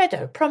 there's a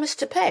credo, promise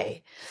to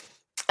pay.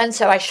 And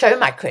so I show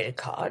my credit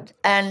card,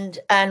 and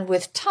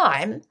with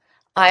time,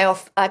 I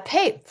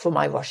pay for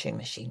my washing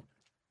machine.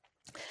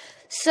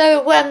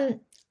 So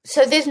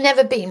there's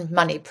never been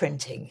money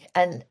printing,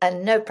 and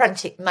no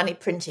money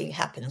printing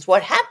happens.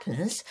 What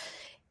happens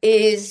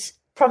is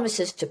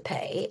promises to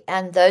pay,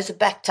 and those are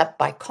backed up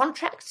by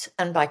contracts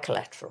and by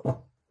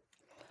collateral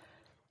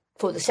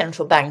for the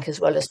central bank as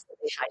well as for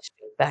the high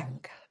street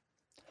bank.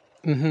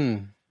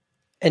 Mm-hmm.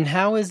 And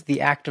how is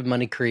the act of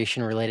money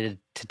creation related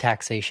to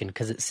taxation?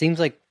 Because it seems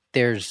like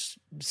there's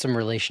some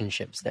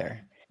relationships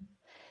there.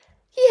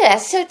 Yeah,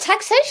 so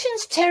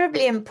taxation's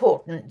terribly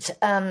important.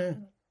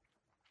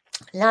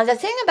 Now, the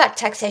thing about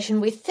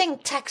taxation, we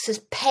think taxes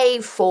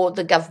pay for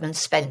the government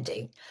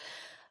spending,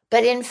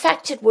 but in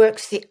fact it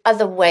works the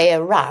other way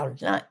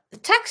around. Now, the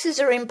taxes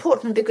are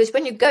important because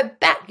when you go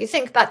back, you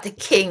think about the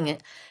king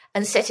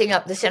and setting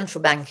up the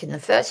central bank in the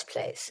first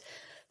place.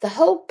 The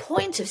whole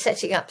point of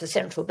setting up the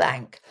central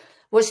bank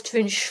was to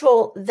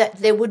ensure that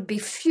there would be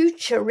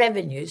future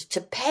revenues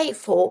to pay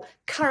for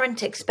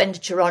current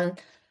expenditure on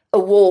a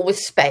war with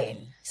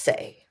Spain,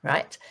 say,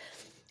 right?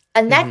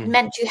 And that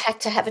meant you had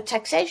to have a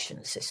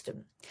taxation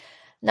system.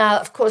 Now,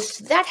 of course,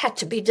 that had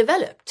to be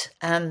developed.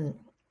 And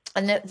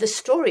the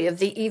story of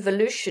the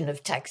evolution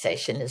of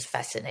taxation is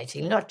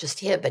fascinating, not just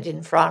here, but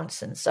in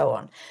France and so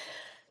on.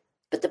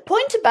 But the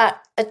point about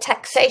a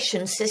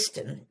taxation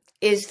system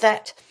is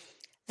that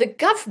the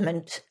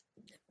government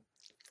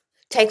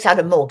takes out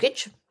a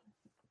mortgage,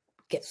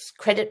 gets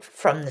credit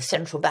from the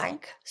central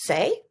bank,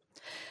 say,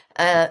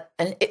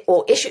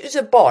 or issues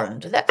a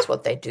bond. That's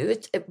what they do.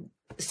 It's the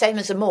same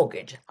as a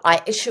mortgage.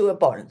 I issue a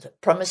bond,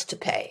 promise to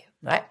pay,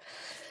 right?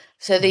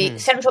 So the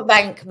central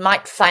bank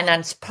might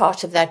finance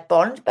part of that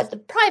bond, but the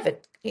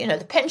private,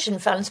 the pension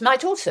funds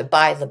might also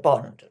buy the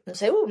bond and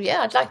say, oh,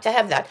 yeah, I'd like to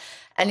have that.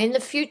 And in the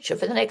future,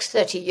 for the next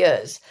 30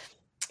 years,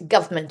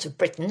 government of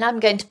Britain, I'm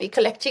going to be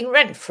collecting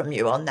rent from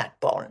you on that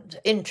bond,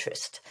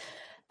 interest.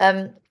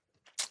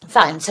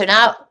 Fine. So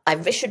now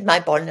I've issued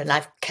my bond and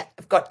I've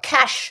got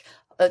cash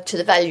to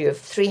the value of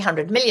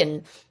 £300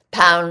 million,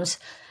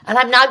 and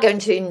I'm now going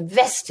to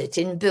invest it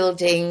in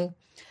building,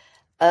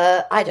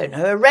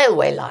 a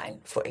railway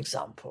line, for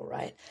example,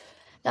 right?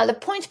 Now, the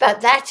point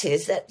about that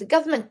is that the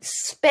government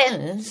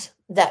spends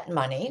that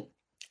money,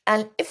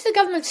 and if the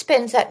government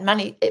spends that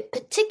money, in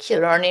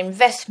particular on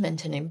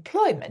investment and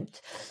employment,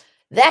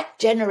 that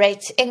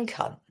generates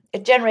income.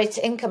 It generates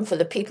income for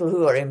the people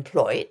who are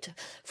employed,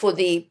 for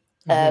the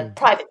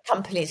private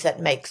companies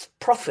that makes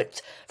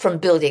profit from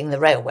building the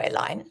railway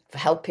line, for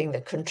helping the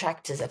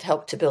contractors that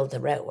help to build the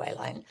railway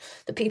line.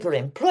 The people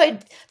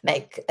employed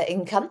make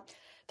income,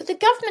 but the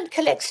government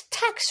collects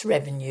tax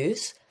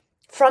revenues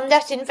from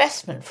that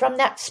investment, from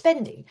that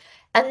spending,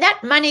 and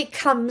that money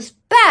comes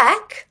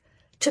back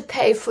to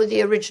pay for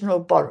the original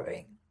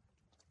borrowing.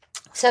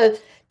 So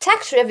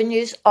tax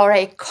revenues are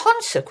a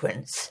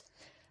consequence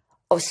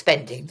of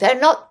spending. They're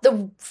not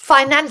the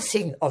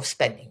financing of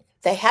spending.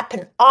 They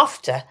happen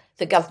after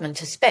the government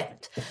has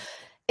spent.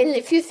 And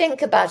if you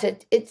think about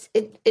it,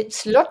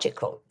 it's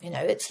logical.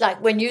 It's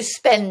like when you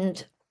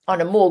spend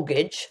on a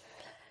mortgage,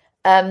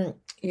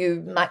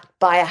 you might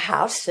buy a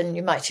house and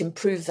you might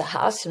improve the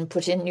house and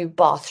put in a new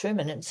bathroom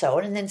and so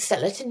on, and then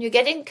sell it and you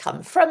get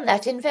income from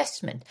that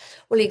investment.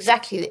 Well, in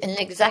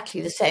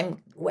exactly the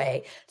same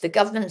way, the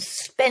government's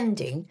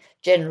spending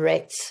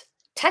generates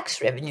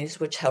tax revenues,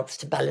 which helps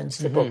to balance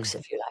the books,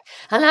 if you like.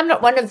 And I'm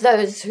not one of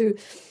those who,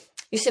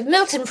 you said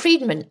Milton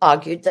Friedman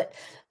argued that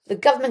the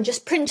government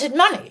just printed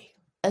money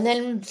and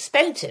then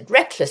spent it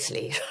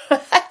recklessly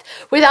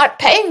without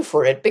paying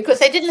for it because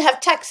they didn't have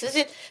taxes.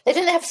 They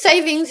didn't have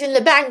savings in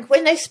the bank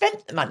when they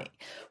spent the money.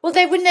 Well,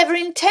 they were never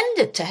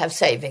intended to have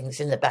savings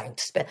in the bank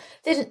to spend.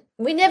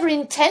 We never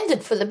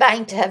intended for the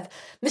bank to have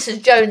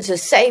Mrs.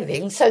 Jones's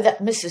savings so that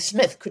Mrs.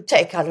 Smith could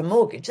take out a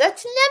mortgage.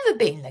 That's never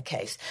been the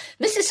case.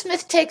 Mrs.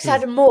 Smith takes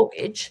out a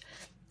mortgage,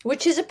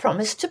 which is a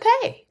promise to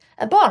pay,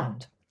 a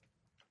bond.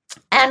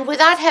 And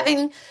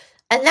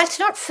and that's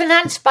not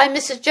financed by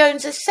Mrs.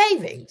 Jones's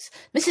savings.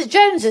 Mrs.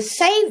 Jones's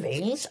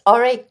savings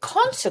are a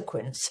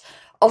consequence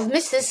of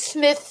Mrs.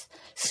 Smith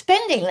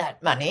spending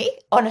that money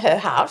on her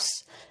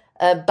house,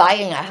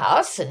 buying a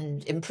house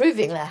and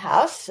improving the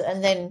house,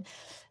 and then,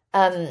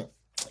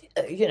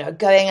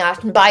 going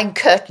out and buying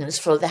curtains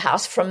for the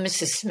house from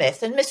Mrs.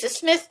 Smith. And Mrs.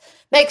 Smith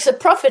makes a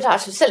profit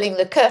out of selling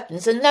the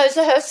curtains, and those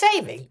are her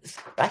savings,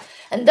 right?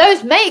 And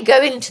those may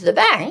go into the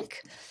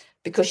bank,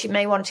 because she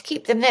may want to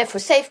keep them there for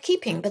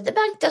safekeeping, but the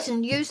bank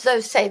doesn't use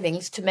those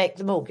savings to make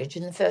the mortgage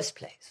in the first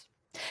place.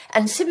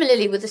 And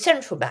similarly with the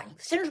central bank.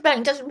 The central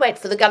bank doesn't wait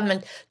for the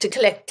government to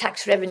collect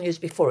tax revenues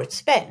before it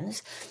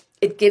spends.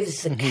 It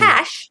gives the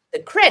cash, the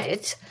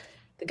credit,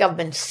 the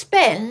government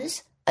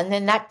spends, and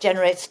then that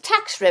generates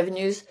tax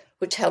revenues,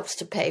 which helps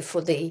to pay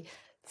for the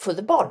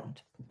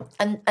bond.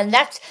 And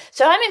that's,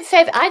 so I'm in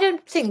favor. I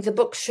don't think the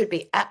books should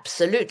be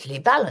absolutely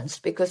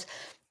balanced, because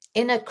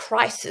in a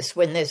crisis,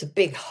 when there's a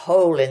big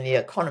hole in the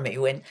economy,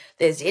 when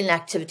there's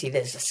inactivity,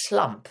 there's a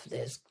slump,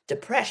 there's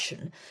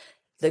depression,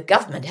 the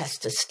government has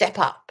to step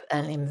up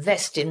and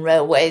invest in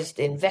railways,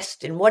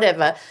 invest in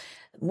whatever,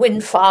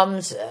 wind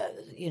farms,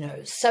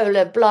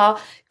 solar, blah,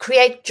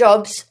 create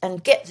jobs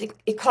and get the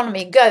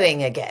economy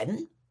going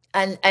again,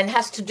 and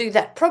has to do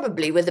that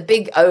probably with a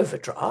big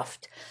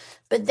overdraft.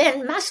 but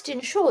then must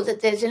ensure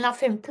that there's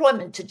enough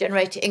employment to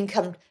generate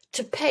income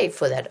to pay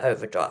for that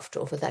overdraft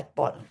or for that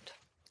bond.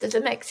 Does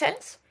it make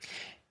sense?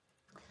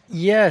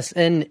 Yes,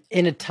 and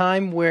in a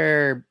time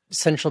where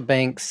central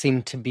banks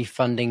seem to be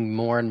funding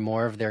more and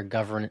more of their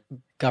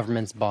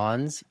government's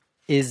bonds,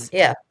 is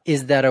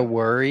that a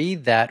worry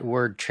that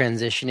we're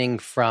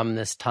transitioning from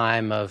this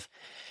time of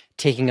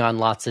taking on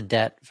lots of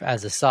debt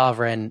as a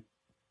sovereign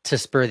to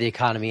spur the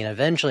economy and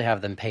eventually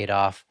have them paid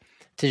off,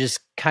 to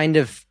just kind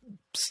of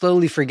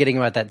slowly forgetting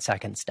about that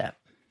second step?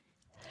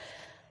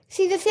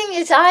 See, the thing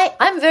is,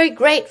 I'm very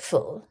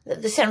grateful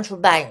that the central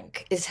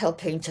bank is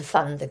helping to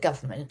fund the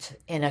government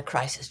in a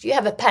crisis. You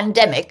have a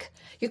pandemic,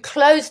 you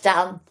close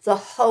down the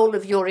whole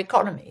of your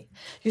economy.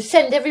 You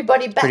send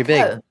everybody back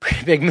home.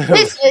 Pretty big move.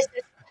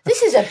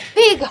 This is a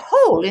big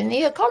hole in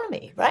the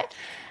economy, right?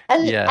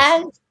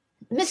 And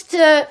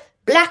Mr.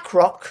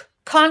 BlackRock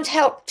can't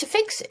help to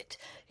fix it.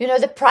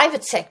 The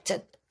private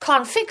sector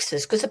can't fix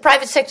this because the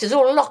private sector is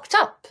all locked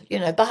up,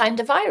 behind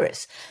a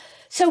virus.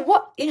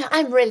 So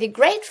I'm really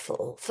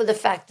grateful for the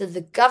fact that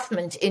the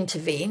government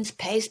intervenes,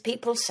 pays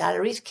people's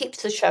salaries,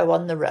 keeps the show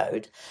on the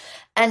road,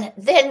 and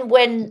then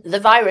when the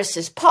virus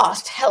is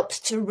past, helps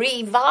to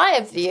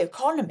revive the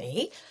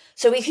economy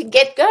so we can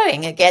get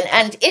going again,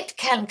 and it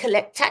can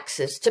collect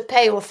taxes to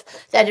pay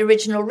off that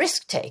original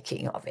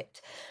risk-taking of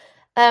it.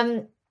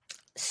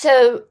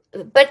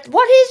 But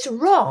what is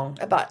wrong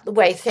about the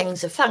way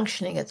things are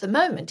functioning at the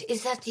moment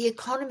is that the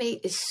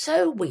economy is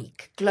so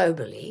weak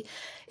globally,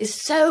 is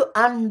so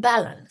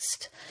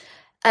unbalanced.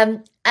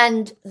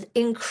 And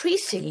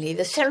increasingly,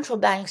 the central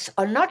banks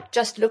are not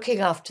just looking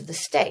after the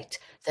state,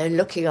 they're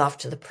looking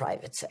after the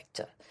private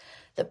sector.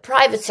 The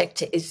private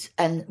sector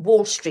and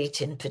Wall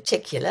Street in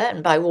particular,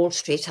 and by Wall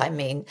Street I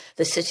mean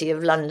the City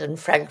of London,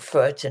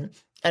 Frankfurt, and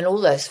all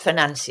those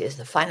financiers,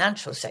 the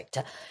financial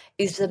sector,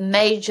 is the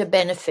major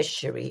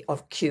beneficiary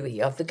of QE,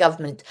 of the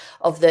government,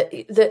 of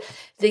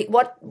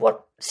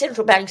what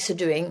central banks are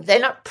doing. They're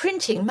not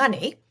printing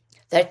money,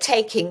 they're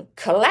taking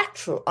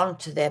collateral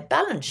onto their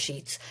balance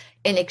sheets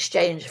in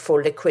exchange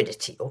for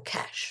liquidity or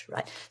cash,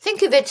 right?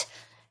 Think of it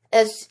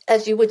as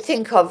you would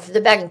think of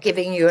the bank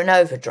giving you an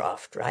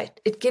overdraft,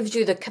 right? It gives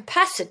you the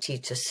capacity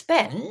to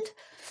spend,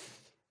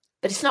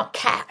 but it's not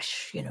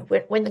cash.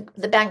 When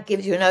the bank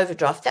gives you an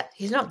overdraft,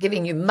 he's not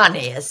giving you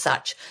money as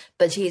such,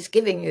 but he's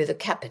giving you the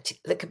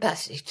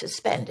capacity to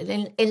spend.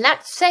 And in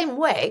that same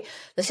way,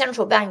 the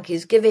central bank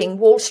is giving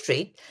Wall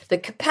Street the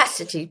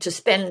capacity to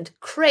spend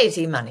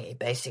crazy money,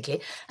 basically,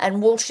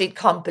 and Wall Street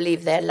can't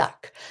believe their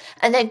luck.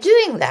 And they're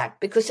doing that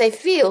because they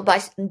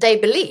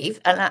believe,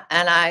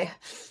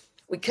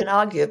 we can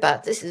argue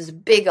about this. Is a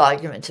big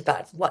argument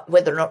about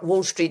whether or not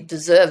Wall Street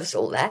deserves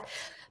all that.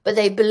 But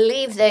they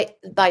believe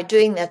by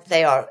doing that,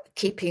 they are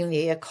keeping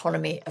the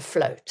economy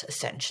afloat,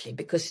 essentially.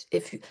 Because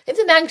if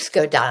the banks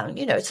go down,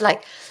 it's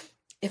like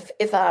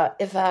if our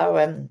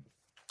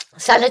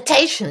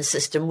sanitation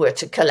system were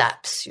to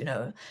collapse,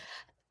 you'd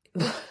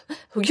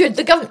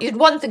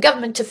want the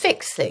government to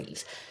fix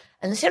things,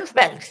 and the central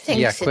bank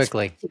thinks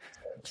quickly.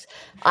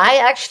 I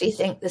actually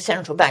think the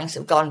central banks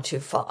have gone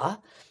too far.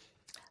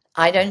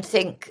 I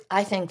think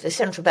the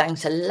central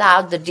banks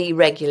allowed the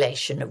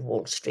deregulation of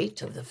Wall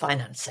Street, of the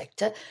finance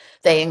sector.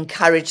 They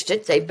encouraged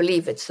it. They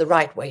believe it's the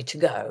right way to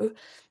go.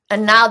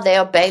 And now they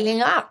are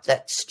bailing out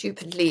that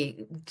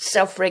stupidly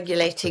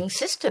self-regulating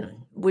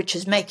system, which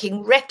is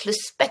making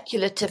reckless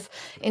speculative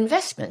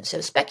investments.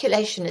 So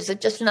speculation is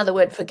just another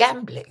word for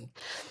gambling.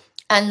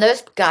 And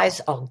those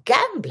guys are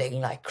gambling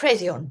like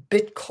crazy on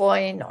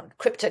Bitcoin, on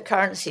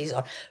cryptocurrencies,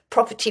 on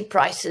property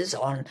prices,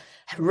 on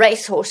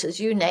racehorses,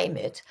 you name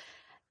it.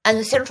 And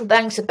the central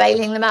banks are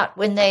bailing them out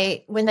when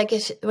their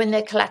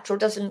collateral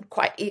doesn't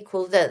quite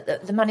equal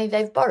the money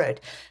they've borrowed,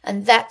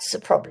 and that's a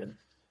problem.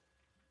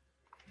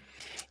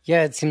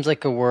 Yeah, it seems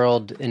like a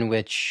world in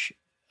which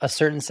a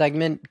certain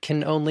segment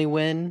can only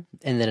win,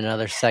 and then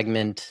another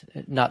segment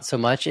not so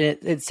much. And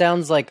it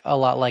sounds like a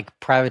lot like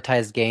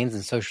privatized gains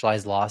and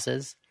socialized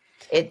losses.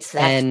 It's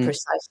that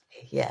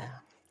precisely, yeah.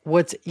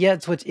 What's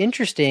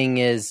interesting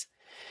is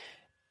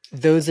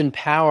those in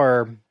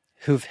power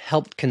who've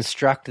helped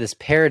construct this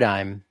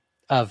paradigm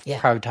of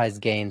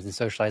privatized gains and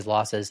socialized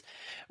losses,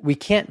 we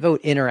can't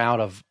vote in or out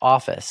of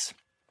office.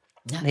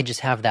 No. They just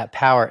have that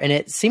power. And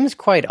it seems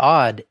quite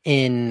odd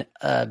in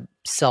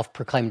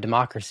self-proclaimed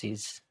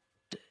democracies.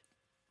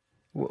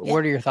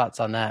 What are your thoughts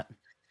on that?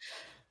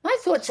 My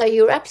thoughts are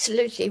you're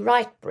absolutely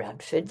right,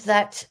 Bradford,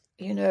 that,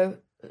 the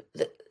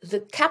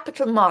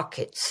capital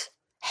markets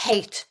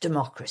hate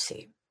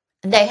democracy.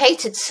 And they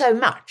hate it so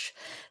much,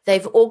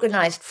 they've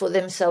organized for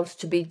themselves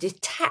to be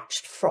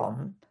detached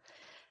from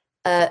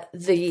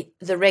the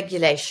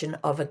regulation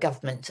of a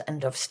government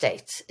and of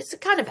states. It's a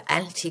kind of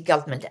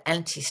anti-government,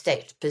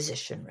 anti-state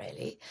position,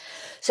 really.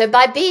 So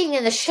by being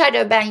in the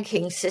shadow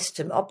banking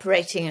system,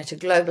 operating at a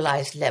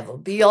globalized level,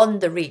 beyond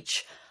the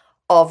reach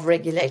of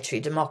regulatory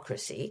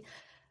democracy,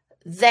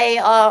 they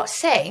are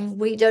saying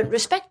we don't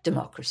respect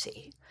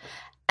democracy.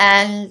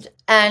 And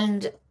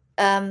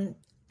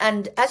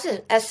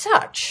as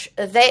such,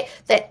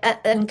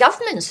 and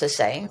governments are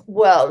saying,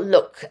 well,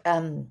 look,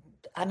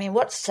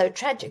 what's so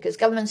tragic is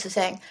governments are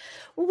saying,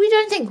 well, we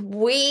don't think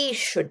we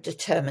should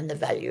determine the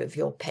value of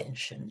your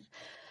pension.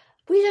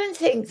 We don't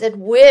think that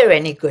we're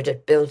any good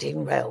at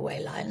building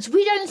railway lines.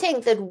 We don't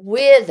think that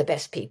we're the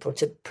best people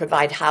to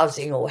provide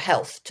housing or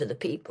health to the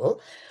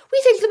people. We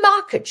think the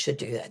market should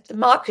do that. The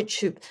market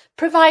should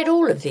provide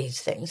all of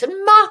these things.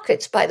 And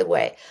markets, by the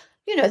way,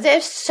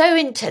 they're so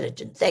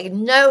intelligent. They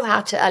know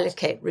how to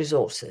allocate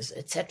resources,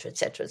 et cetera, et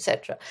cetera, et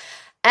cetera.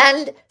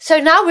 And so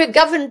now we're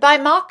governed by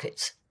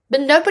markets,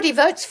 but nobody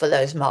votes for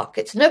those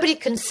markets. Nobody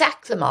can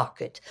sack the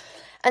market.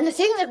 And the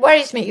thing that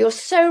worries me, you're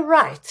so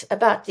right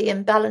about the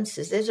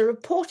imbalances. There's a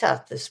report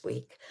out this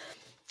week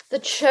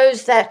that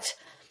shows that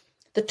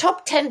the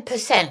top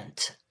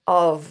 10%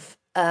 of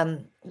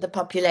the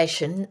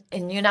population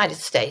in the United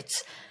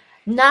States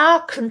now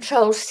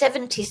control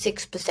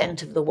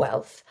 76% of the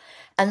wealth,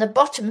 and the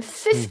bottom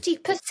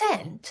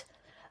 50%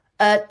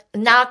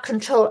 now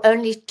control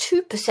only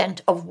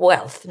 2% of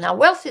wealth. Now,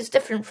 wealth is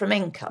different from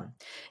income.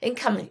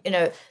 Income,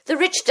 the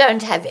rich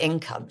don't have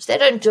incomes. They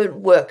don't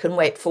work and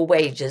wait for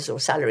wages or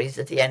salaries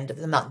at the end of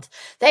the month.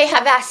 They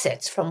have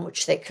assets from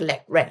which they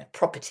collect rent,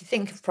 property.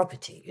 Think of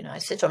property. I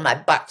sit on my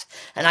butt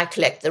and I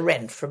collect the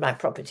rent from my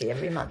property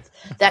every month.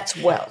 That's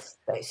wealth,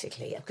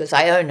 basically, because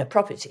I own a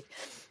property.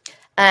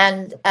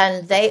 And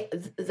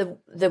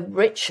the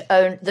rich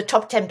own, the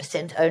top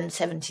 10% own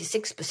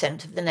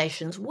 76% of the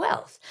nation's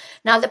wealth.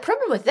 Now, the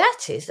problem with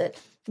that is that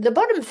the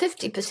bottom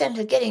 50%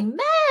 are getting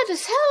mad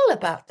as hell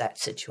about that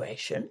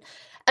situation,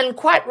 and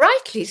quite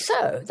rightly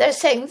so. They're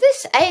saying,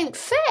 this ain't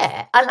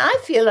fair, and I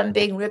feel I'm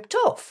being ripped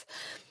off.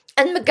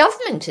 And the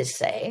government is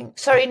saying,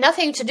 sorry,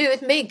 nothing to do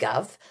with me,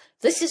 Gov.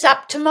 This is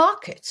up to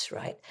markets,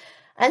 right?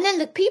 And then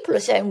the people are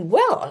saying,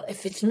 well,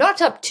 if it's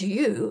not up to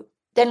you,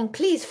 then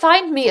please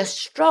find me a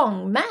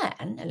strong man,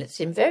 and it's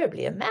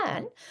invariably a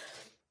man,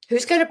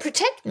 who's going to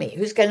protect me,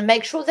 who's going to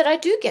make sure that I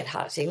do get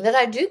housing, that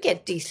I do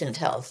get decent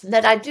health, and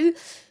that I do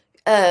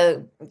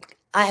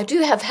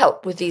have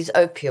help with these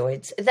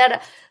opioids,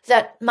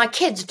 that my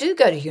kids do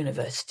go to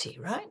university,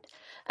 right?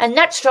 And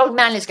that strong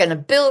man is going to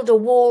build a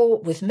wall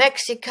with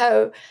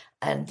Mexico,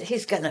 and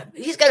he's going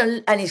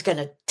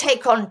to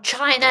take on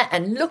China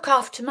and look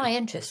after my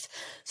interests.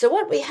 So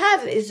what we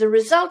have is a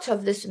result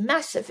of this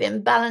massive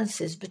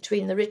imbalances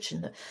between the rich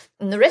and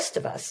the rest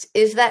of us,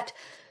 is that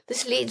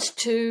this leads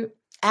to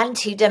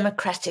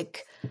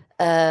anti-democratic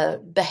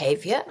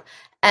behavior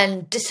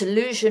and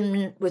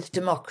disillusionment with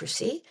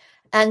democracy,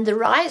 and the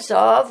rise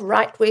of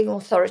right-wing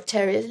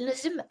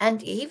authoritarianism,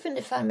 and even,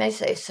 if I may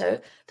say so,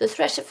 the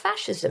threat of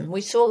fascism.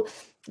 We saw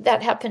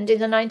that happened in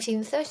the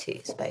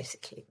 1930s,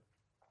 basically.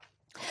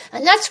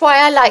 And that's why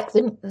I like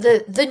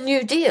the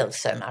New Deal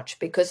so much,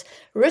 because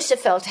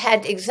Roosevelt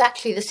had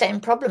exactly the same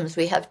problems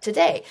we have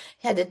today.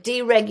 He had a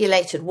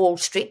deregulated Wall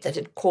Street that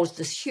had caused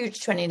this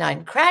huge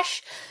 29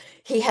 crash.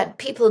 He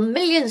had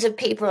millions of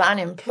people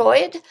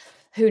unemployed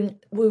who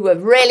were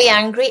really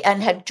angry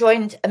and had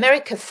joined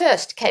America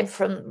First, came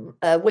from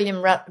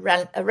William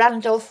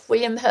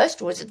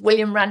Hearst, or was it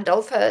William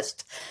Randolph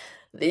Hearst,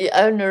 the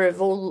owner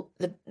of all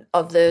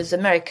of those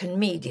American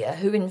media,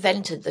 who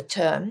invented the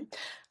term,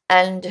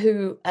 and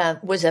who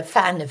was a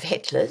fan of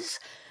Hitler's.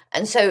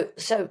 And so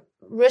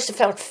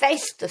Roosevelt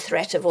faced the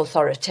threat of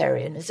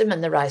authoritarianism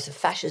and the rise of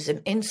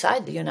fascism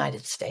inside the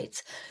United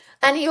States.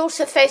 And he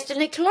also faced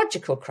an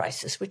ecological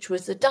crisis, which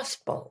was the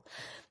Dust Bowl.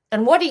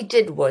 And what he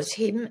did was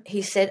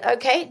he said,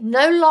 okay,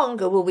 no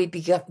longer will we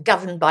be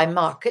governed by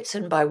markets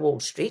and by Wall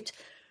Street.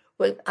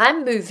 Well,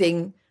 I'm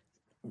moving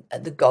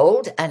the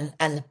gold and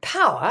the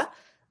power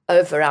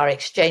over our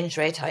exchange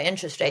rate, our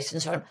interest rates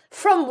and so on,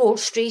 from Wall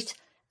Street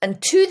and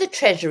to the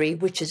Treasury,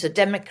 which is a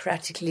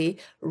democratically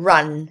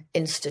run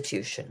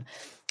institution.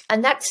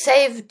 And that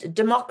saved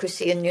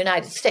democracy in the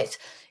United States.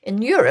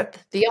 In Europe,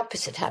 the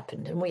opposite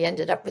happened, and we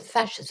ended up with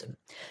fascism.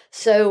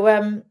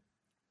 So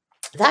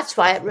that's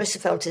why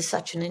Roosevelt is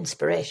such an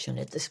inspiration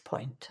at this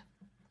point.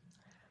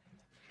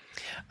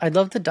 I'd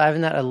love to dive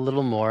in that a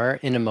little more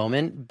in a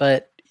moment,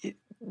 but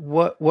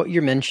what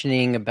you're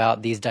mentioning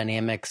about these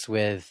dynamics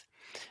with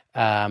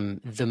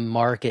the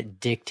market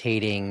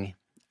dictating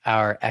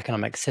our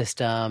economic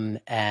system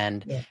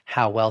and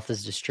how wealth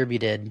is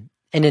distributed,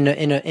 and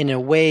in a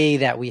way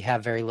that we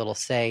have very little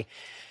say.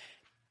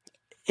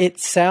 It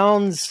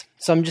sounds,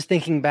 so I'm just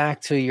thinking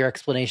back to your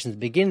explanation at the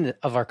beginning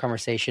of our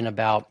conversation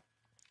about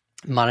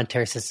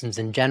monetary systems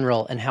in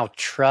general, and how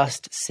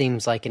trust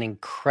seems like an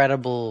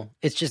incredible,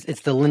 it's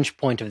the linch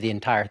point of the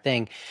entire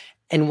thing.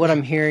 And what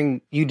I'm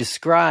hearing you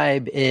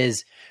describe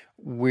is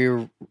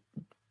we're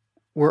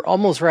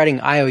almost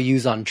writing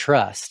IOUs on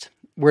trust.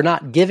 We're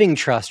not giving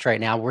trust right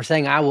now. We're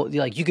saying,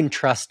 you can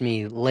trust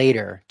me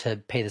later to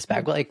pay this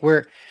back. Like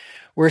we're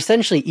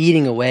essentially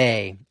eating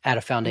away at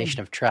a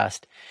foundation of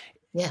trust.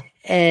 Yeah.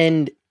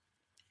 And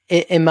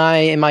am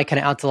I kind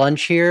of out to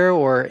lunch here,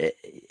 or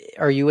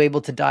are you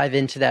able to dive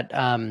into that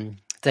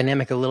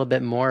dynamic a little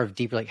bit more of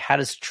deeper, like how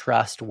does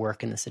trust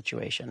work in the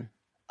situation?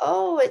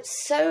 Oh,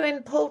 it's so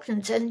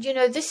important. And,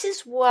 this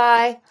is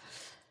why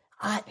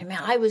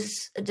I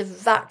was a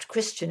devout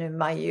Christian in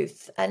my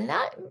youth, and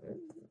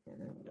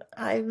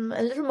I'm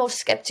a little more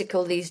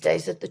skeptical these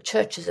days that the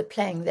churches are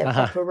playing their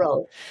proper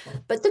role.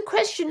 But the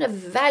question of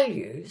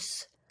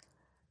values,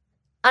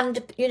 and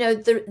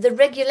the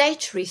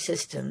regulatory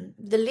system,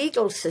 the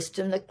legal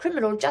system, the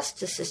criminal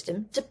justice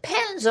system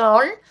depends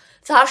on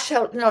thou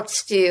shalt not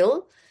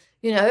steal,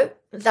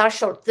 thou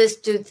shalt this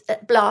do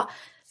blah.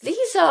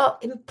 These are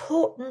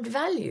important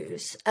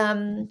values,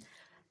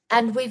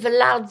 and we've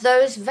allowed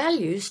those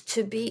values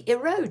to be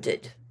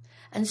eroded.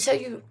 And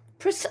so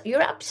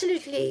you're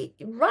absolutely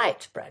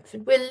right,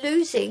 Bradford. We're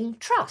losing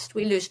trust.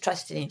 We lose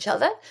trust in each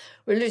other.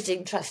 We're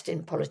losing trust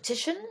in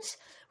politicians.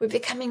 We're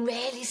becoming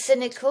really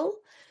cynical.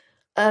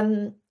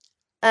 And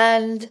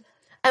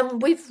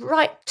we've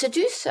right to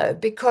do so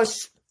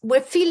because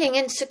we're feeling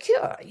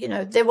insecure.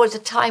 There was a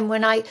time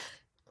when I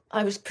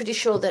was pretty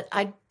sure that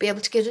I'd be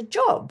able to get a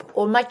job,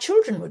 or my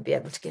children would be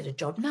able to get a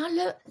job.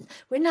 Now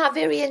we're now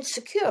very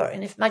insecure.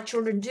 And if my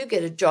children do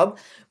get a job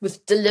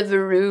with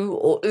Deliveroo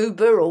or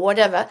Uber or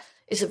whatever,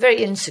 it's a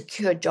very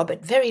insecure job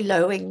at very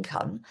low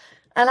income.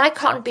 And I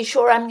can't be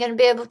sure I'm going to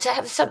be able to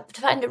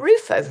to find a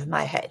roof over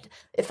my head.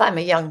 If I'm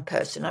a young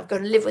person, I've got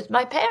to live with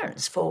my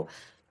parents for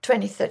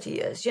 20, 30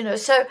 years,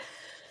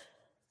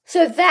 So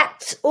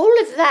that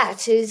all of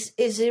that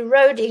is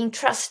eroding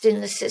trust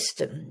in the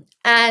system.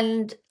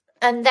 And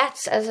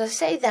that's, as I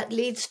say, that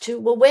leads to,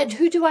 well,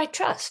 who do I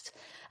trust?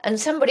 And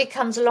somebody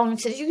comes along and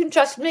says, you can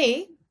trust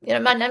me.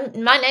 My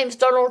name's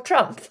Donald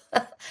Trump.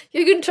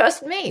 You can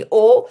trust me.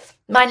 Or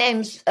my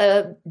name's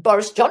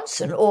Boris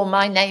Johnson. Or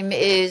my name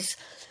is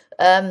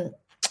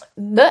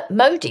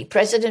Modi,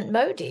 President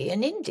Modi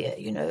in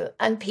India,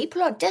 And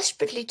people are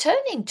desperately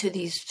turning to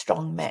these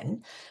strong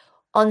men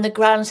on the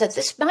grounds that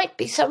this might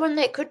be someone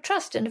they could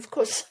trust. And, of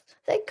course,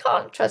 they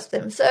can't trust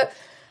them. So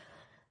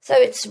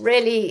it's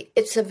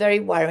a very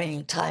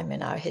worrying time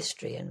in our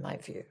history, in my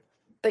view.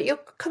 But you're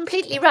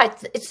completely right.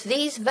 It's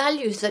these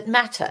values that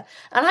matter.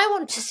 And I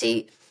want to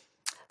see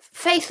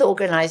faith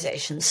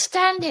organizations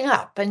standing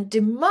up and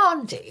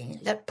demanding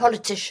that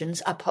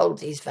politicians uphold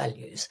these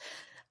values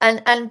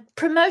and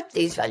promote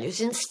these values,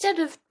 instead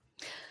of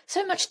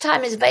so much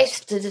time is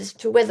wasted as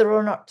to whether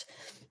or not,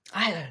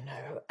 I don't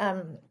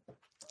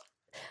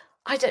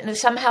know,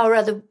 somehow or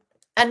other.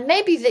 And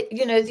maybe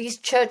these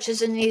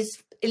churches and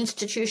these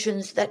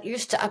institutions that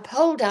used to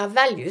uphold our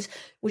values,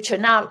 which are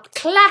now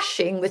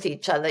clashing with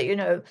each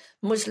other,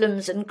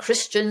 Muslims and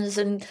Christians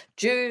and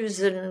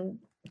Jews and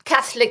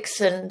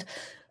Catholics and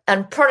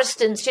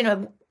Protestants,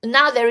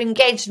 now they're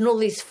engaged in all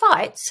these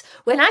fights,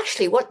 when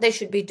actually what they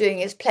should be doing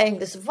is playing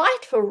this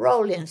vital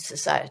role in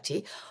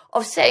society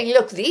of saying,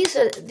 look, these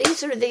are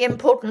the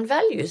important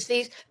values,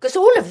 because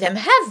all of them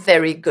have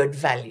very good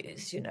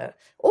values,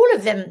 all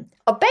of them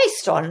are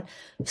based on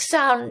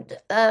sound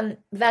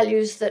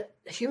values that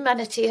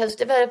humanity has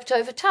developed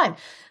over time.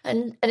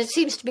 And it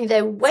seems to me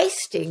they're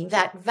wasting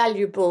that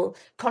valuable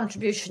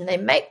contribution they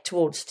make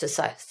towards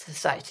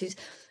societies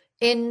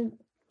in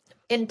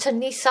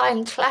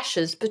internecine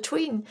clashes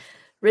between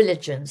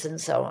religions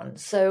and so on.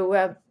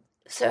 So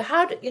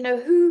how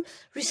who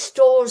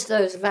restores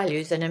those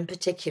values, and in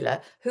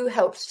particular, who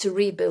helps to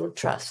rebuild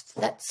trust?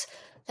 That's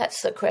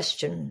the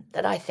question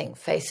that I think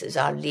faces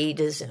our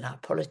leaders and our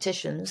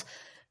politicians,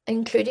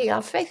 including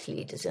our faith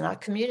leaders and our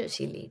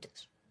community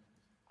leaders.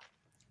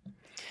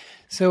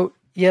 So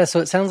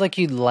it sounds like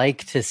you'd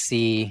like to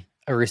see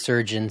a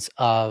resurgence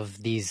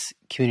of these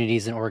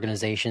communities and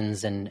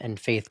organizations and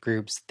faith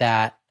groups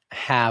that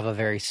have a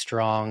very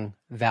strong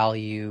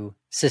value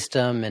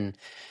system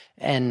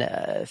and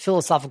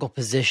philosophical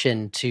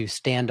position to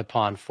stand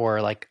upon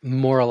for, like,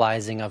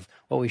 moralizing of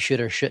what we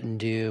should or shouldn't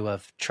do,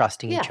 of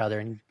trusting each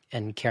other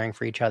and caring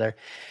for each other.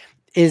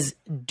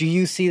 Do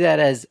you see that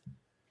as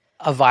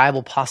a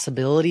viable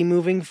possibility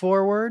moving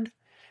forward?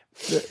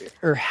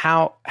 Or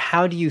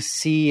how do you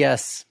see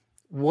us?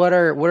 What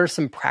are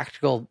some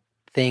practical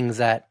things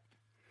that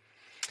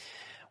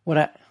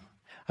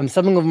I'm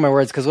stumbling over my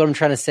words, because what I'm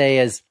trying to say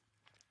is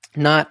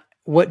not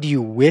what do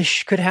you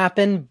wish could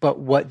happen, but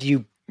what do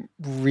you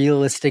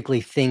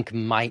realistically think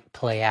might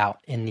play out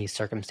in these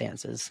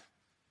circumstances?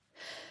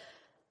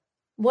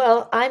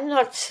 Well, I'm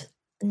not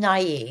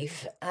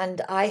naive,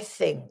 and I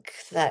think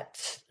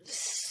that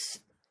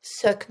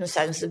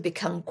circumstances have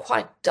become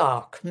quite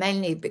dark,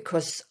 mainly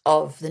because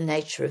of the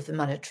nature of the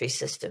monetary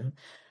system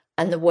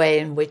and the way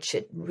in which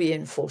it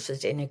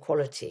reinforces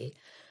inequality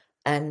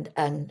and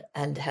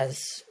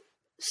has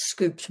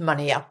scooped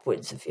money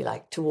upwards, if you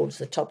like, towards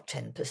the top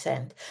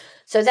 10%.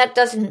 So that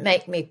doesn't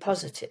make me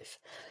positive.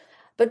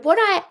 But what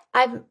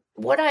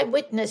I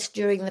witnessed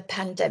during the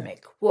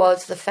pandemic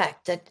was the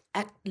fact that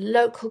at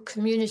local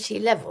community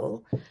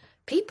level,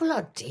 people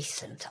are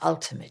decent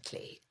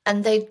ultimately,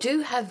 and they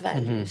do have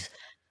values. Mm-hmm.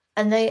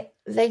 And they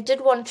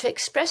did want to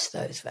express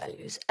those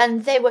values.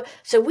 And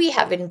we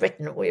have in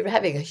Britain, we're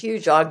having a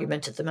huge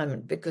argument at the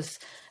moment because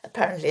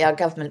apparently our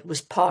government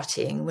was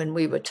partying when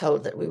we were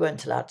told that we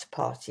weren't allowed to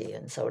party,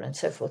 and so on and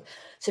so forth.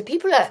 So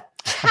people are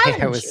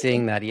challenging. I was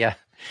seeing that, yeah.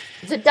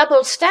 the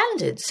double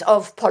standards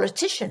of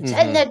politicians.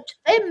 And they're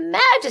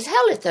mad as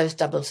hell at those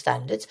double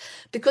standards,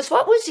 because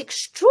what was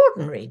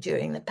extraordinary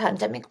during the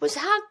pandemic was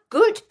how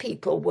good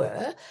people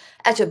were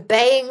at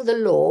obeying the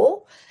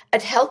law,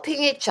 at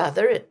helping each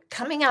other, at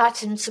coming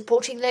out and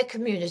supporting their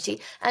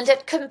community, and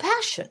at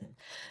compassion.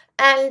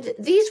 And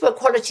these were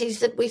qualities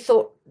that we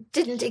thought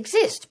didn't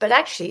exist. But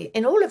actually,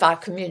 in all of our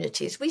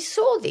communities, we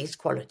saw these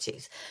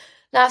qualities.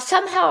 Now,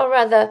 somehow or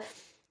other,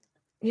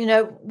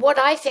 what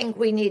I think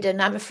we need,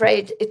 and I'm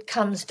afraid it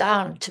comes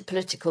down to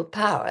political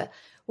power,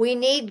 we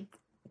need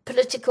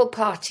political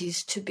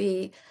parties to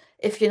be,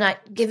 if you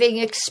like, giving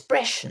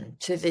expression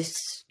to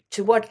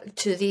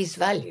these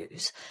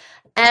values,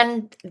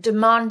 and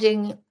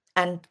demanding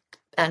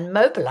and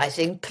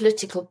mobilizing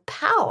political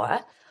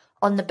power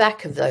on the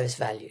back of those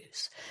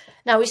values.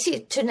 Now, we see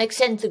to an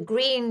extent the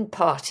Green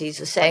parties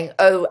are saying,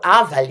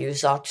 our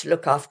values are to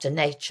look after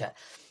nature.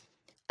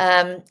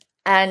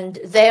 And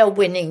they are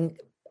winning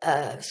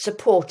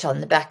support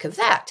on the back of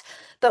that.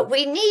 But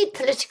we need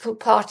political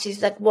parties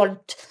that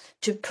want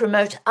to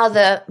promote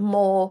other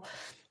more,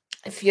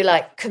 if you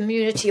like,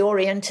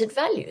 community-oriented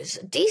values,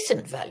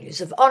 decent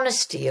values of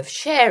honesty, of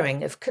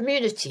sharing, of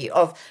community,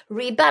 of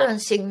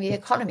rebalancing the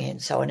economy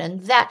and so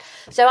on.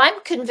 So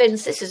I'm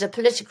convinced this is a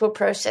political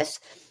process.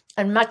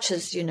 And much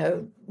as,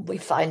 we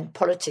find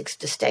politics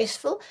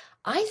distasteful,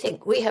 I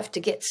think we have to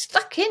get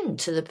stuck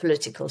into the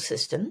political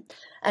system,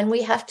 and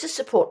we have to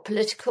support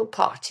political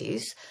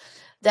parties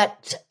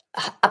that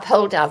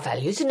uphold our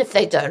values. And if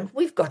they don't,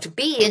 we've got to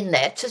be in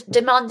there to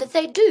demand that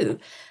they do.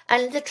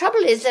 And the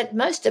trouble is that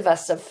most of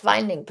us are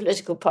finding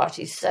political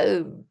parties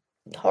so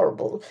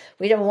horrible.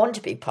 We don't want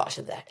to be part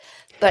of that.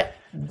 But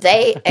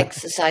they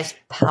exercise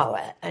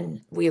power,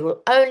 and we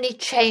will only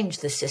change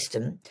the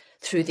system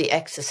through the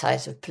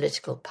exercise of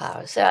political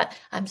power. So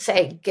I'm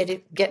saying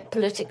get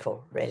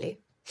political, really.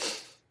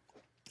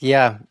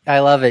 Yeah,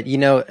 I love it.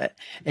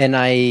 And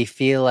I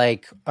feel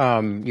like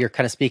you're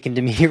kind of speaking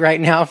to me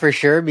right now for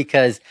sure,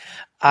 because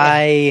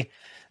I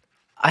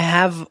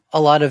have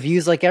a lot of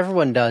views like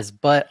everyone does,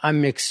 but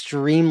I'm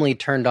extremely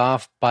turned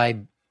off by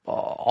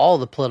all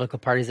the political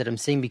parties that I'm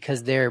seeing,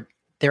 because they're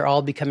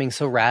all becoming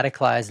so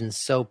radicalized and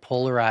so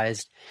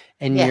polarized.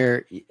 And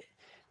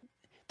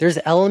there's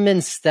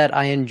elements that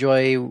I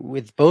enjoy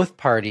with both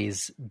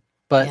parties,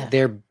 but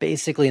they're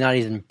basically not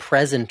even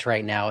present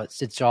right now.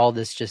 It's all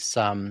this just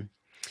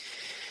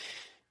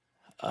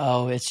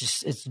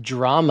it's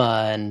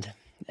drama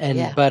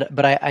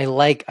but I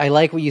like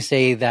what you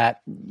say,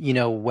 that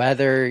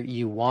whether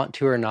you want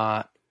to or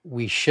not,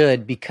 we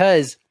should,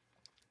 because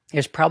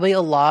there's probably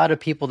a lot of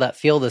people that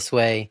feel this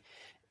way,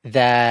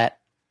 that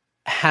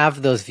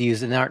have those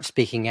views and aren't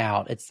speaking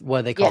out. It's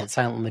what they call it,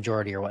 silent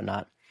majority or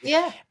whatnot.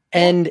 Yeah.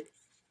 And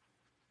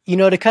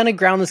to kind of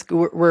ground this,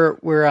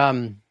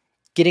 we're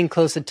getting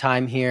close to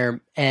time here,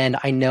 and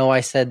I know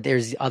I said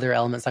there's other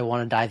elements I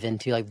want to dive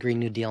into, like Green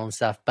New Deal and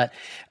stuff, but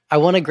I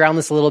want to ground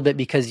this a little bit,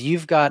 because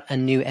you've got a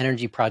new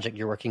energy project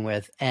you're working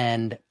with,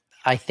 and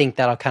I think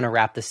that'll kind of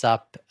wrap this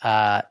up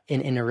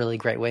in a really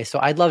great way. So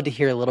I'd love to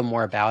hear a little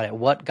more about it.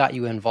 What got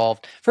you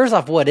involved? First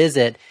off, what is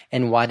it,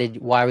 and why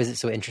was it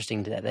so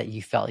interesting that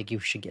you felt like you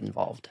should get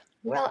involved?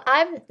 Well,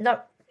 I'm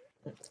not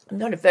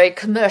a very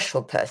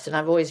commercial person.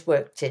 I've always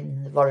worked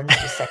in the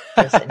voluntary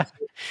sector.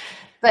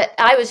 But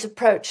I was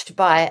approached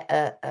by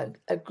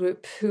a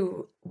group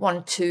who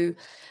want to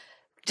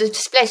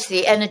displace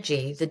the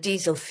energy, the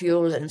diesel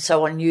fuel and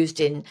so on,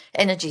 used in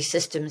energy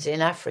systems in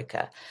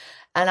Africa.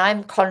 And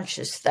I'm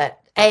conscious that,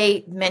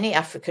 many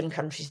African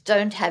countries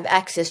don't have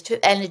access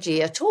to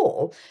energy at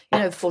all,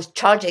 for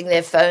charging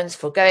their phones,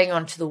 for going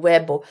onto the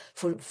web, or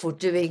for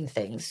doing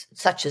things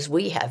such as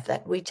we have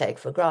that we take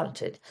for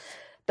granted.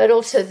 But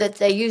also that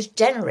they use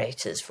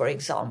generators, for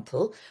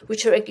example,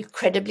 which are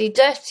incredibly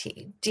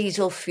dirty,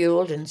 diesel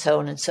fueled and so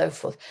on and so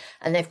forth,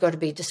 and they've got to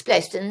be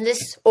displaced. And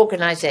this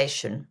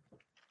organization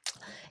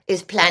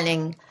is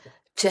planning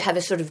to have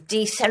a sort of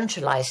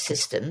decentralized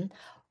system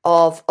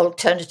of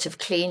alternative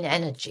clean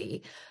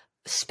energy,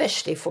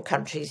 especially for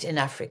countries in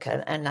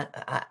Africa, and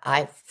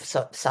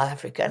South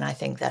Africa, and I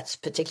think that's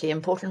particularly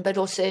important, but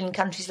also in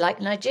countries like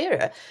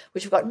Nigeria,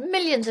 which have got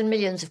millions and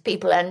millions of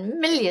people and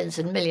millions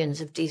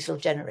of diesel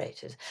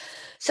generators.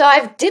 So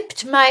I've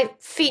dipped my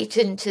feet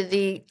into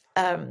the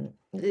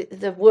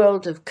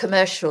world of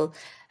commercial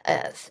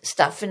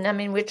stuff, and I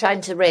mean, we're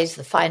trying to raise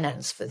the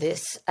finance for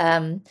this,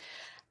 and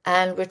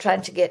we're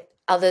trying to get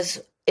others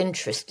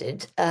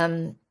interested.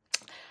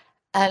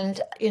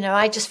 And,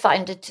 I just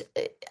find it,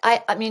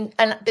 and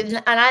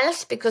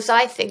that's because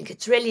I think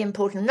it's really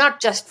important,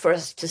 not just for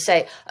us to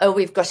say,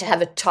 we've got to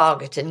have a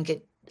target and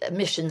get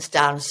emissions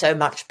down so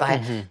much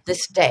by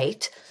this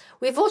date.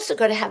 We've also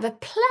got to have a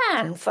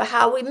plan for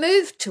how we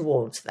move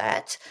towards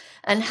that,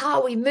 and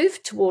how we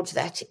move towards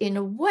that in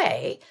a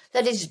way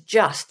that is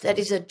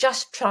a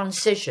just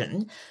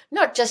transition,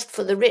 not just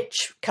for the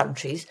rich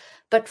countries,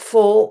 but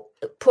for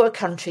poor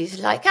countries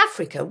like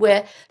Africa,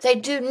 where they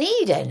do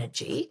need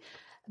energy,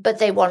 but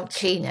they want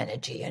clean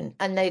energy, and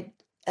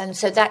And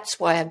so that's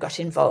why I got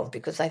involved,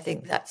 because I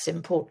think that's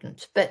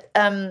important. But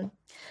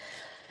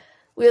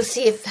we'll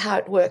see how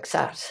it works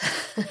out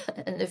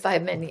and if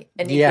I'm any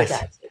Yes. good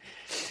at it.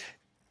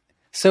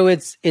 So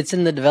it's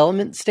in the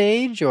development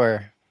stage,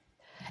 or?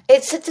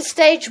 It's at the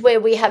stage where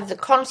we have the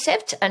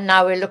concept, and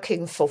now we're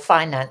looking for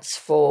finance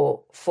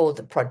for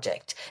the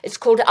project. It's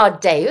called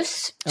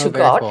Ardeus, to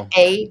God, cool.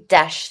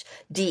 A-Deus,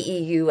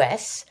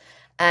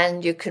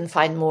 and you can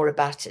find more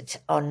about it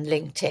on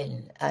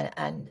LinkedIn,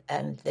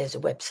 and there's a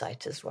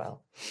website as well.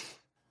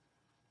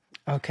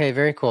 Okay,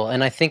 very cool.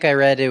 And I think I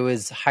read it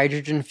was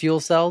hydrogen fuel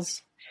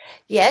cells.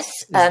 Yes,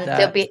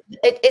 there'll be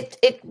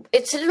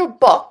it's a little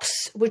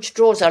box which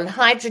draws on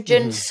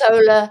hydrogen,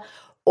 solar,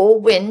 or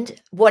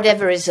wind,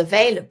 whatever is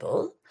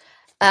available.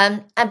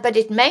 But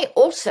it may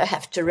also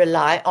have to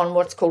rely on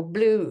what's called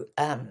blue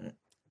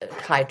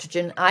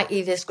hydrogen,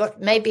 i.e.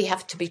 maybe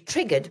have to be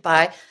triggered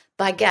by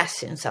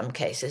gas in some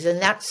cases,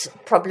 and that's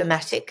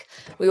problematic.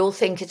 We all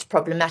think it's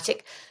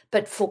problematic,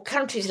 but for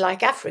countries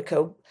like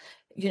Africa,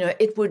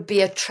 it would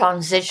be a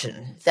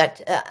transition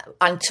that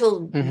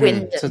until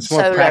wind and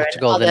solar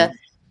and other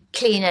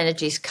clean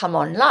energies come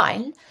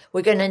online,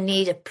 we're going to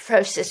need a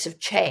process of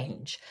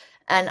change.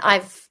 And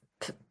I've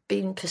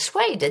been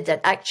persuaded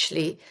that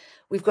actually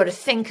we've got to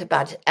think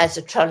about it as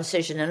a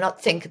transition and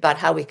not think about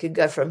how we could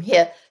go from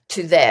here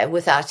to there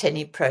without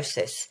any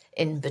process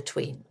in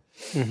between.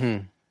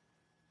 Mm-hmm.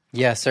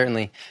 Yeah,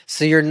 certainly.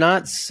 So you're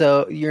not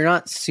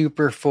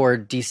super for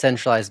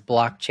decentralized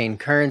blockchain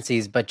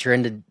currencies, but you're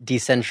into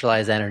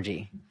decentralized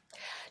energy.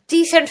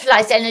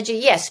 Decentralized energy,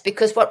 yes,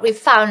 because what we've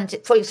found,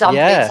 for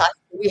example,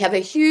 we have a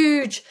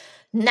huge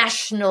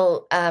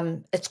national,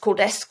 it's called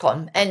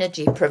ESCOM,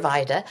 energy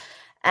provider,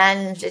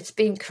 and it's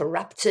been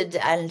corrupted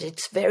and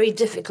it's very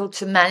difficult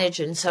to manage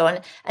and so on.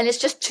 And it's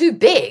just too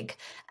big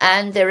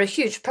and there are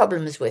huge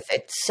problems with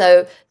it.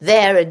 So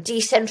a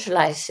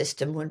decentralized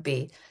system would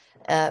be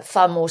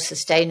far more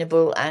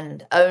sustainable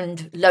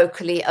and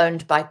locally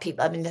owned by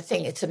people. I mean, I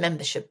think it's a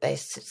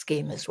membership-based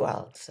scheme as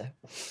well. So,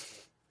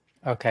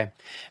 okay,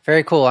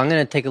 very cool. I'm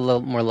going to take a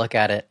little more look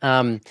at it.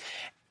 And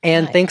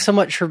thanks so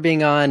much for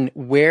being on.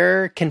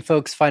 Where can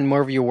folks find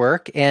more of your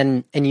work?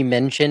 And you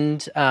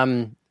mentioned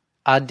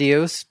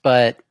Adios,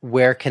 but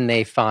where can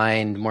they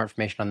find more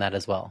information on that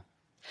as well?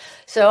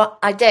 So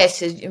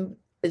Adios is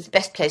the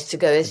best place to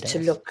go is to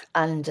look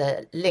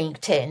under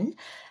LinkedIn.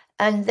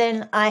 And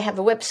then I have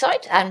a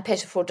website,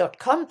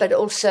 annpettifor.com, but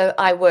also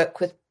I work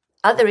with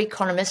other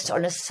economists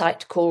on a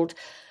site called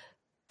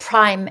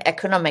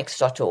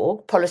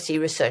primeeconomics.org, Policy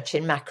Research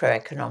in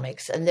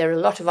Macroeconomics. And there are a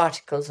lot of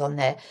articles on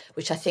there,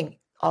 which I think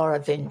are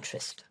of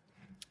interest.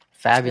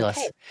 Fabulous.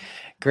 Okay.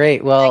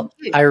 Great. Well,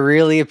 I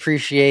really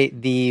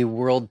appreciate the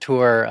world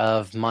tour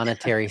of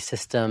monetary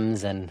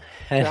systems, and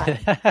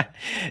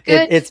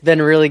it's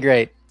been really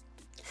great.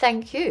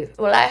 Thank you.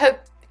 Well, I hope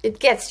it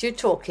gets you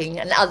talking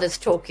and others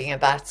talking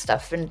about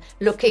stuff and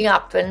looking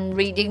up and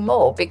reading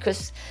more,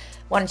 because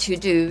once you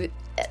do,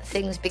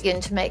 things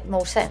begin to make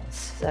more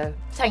sense. So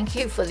thank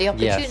you for the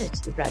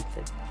opportunity,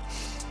 Bradford.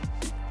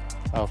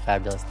 Oh,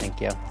 fabulous.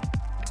 Thank you.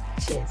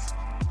 Cheers.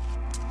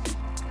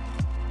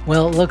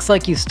 Well, it looks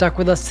like you stuck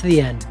with us to the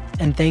end,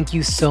 and thank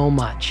you so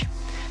much.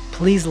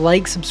 Please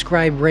like,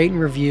 subscribe, rate, and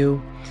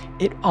review.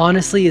 It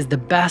honestly is the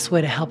best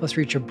way to help us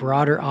reach a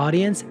broader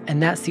audience,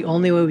 and that's the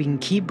only way we can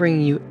keep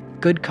bringing you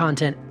good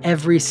content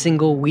every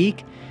single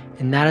week,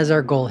 and that is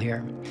our goal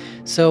here.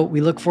 So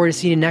we look forward to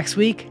seeing you next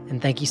week,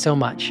 and thank you so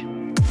much.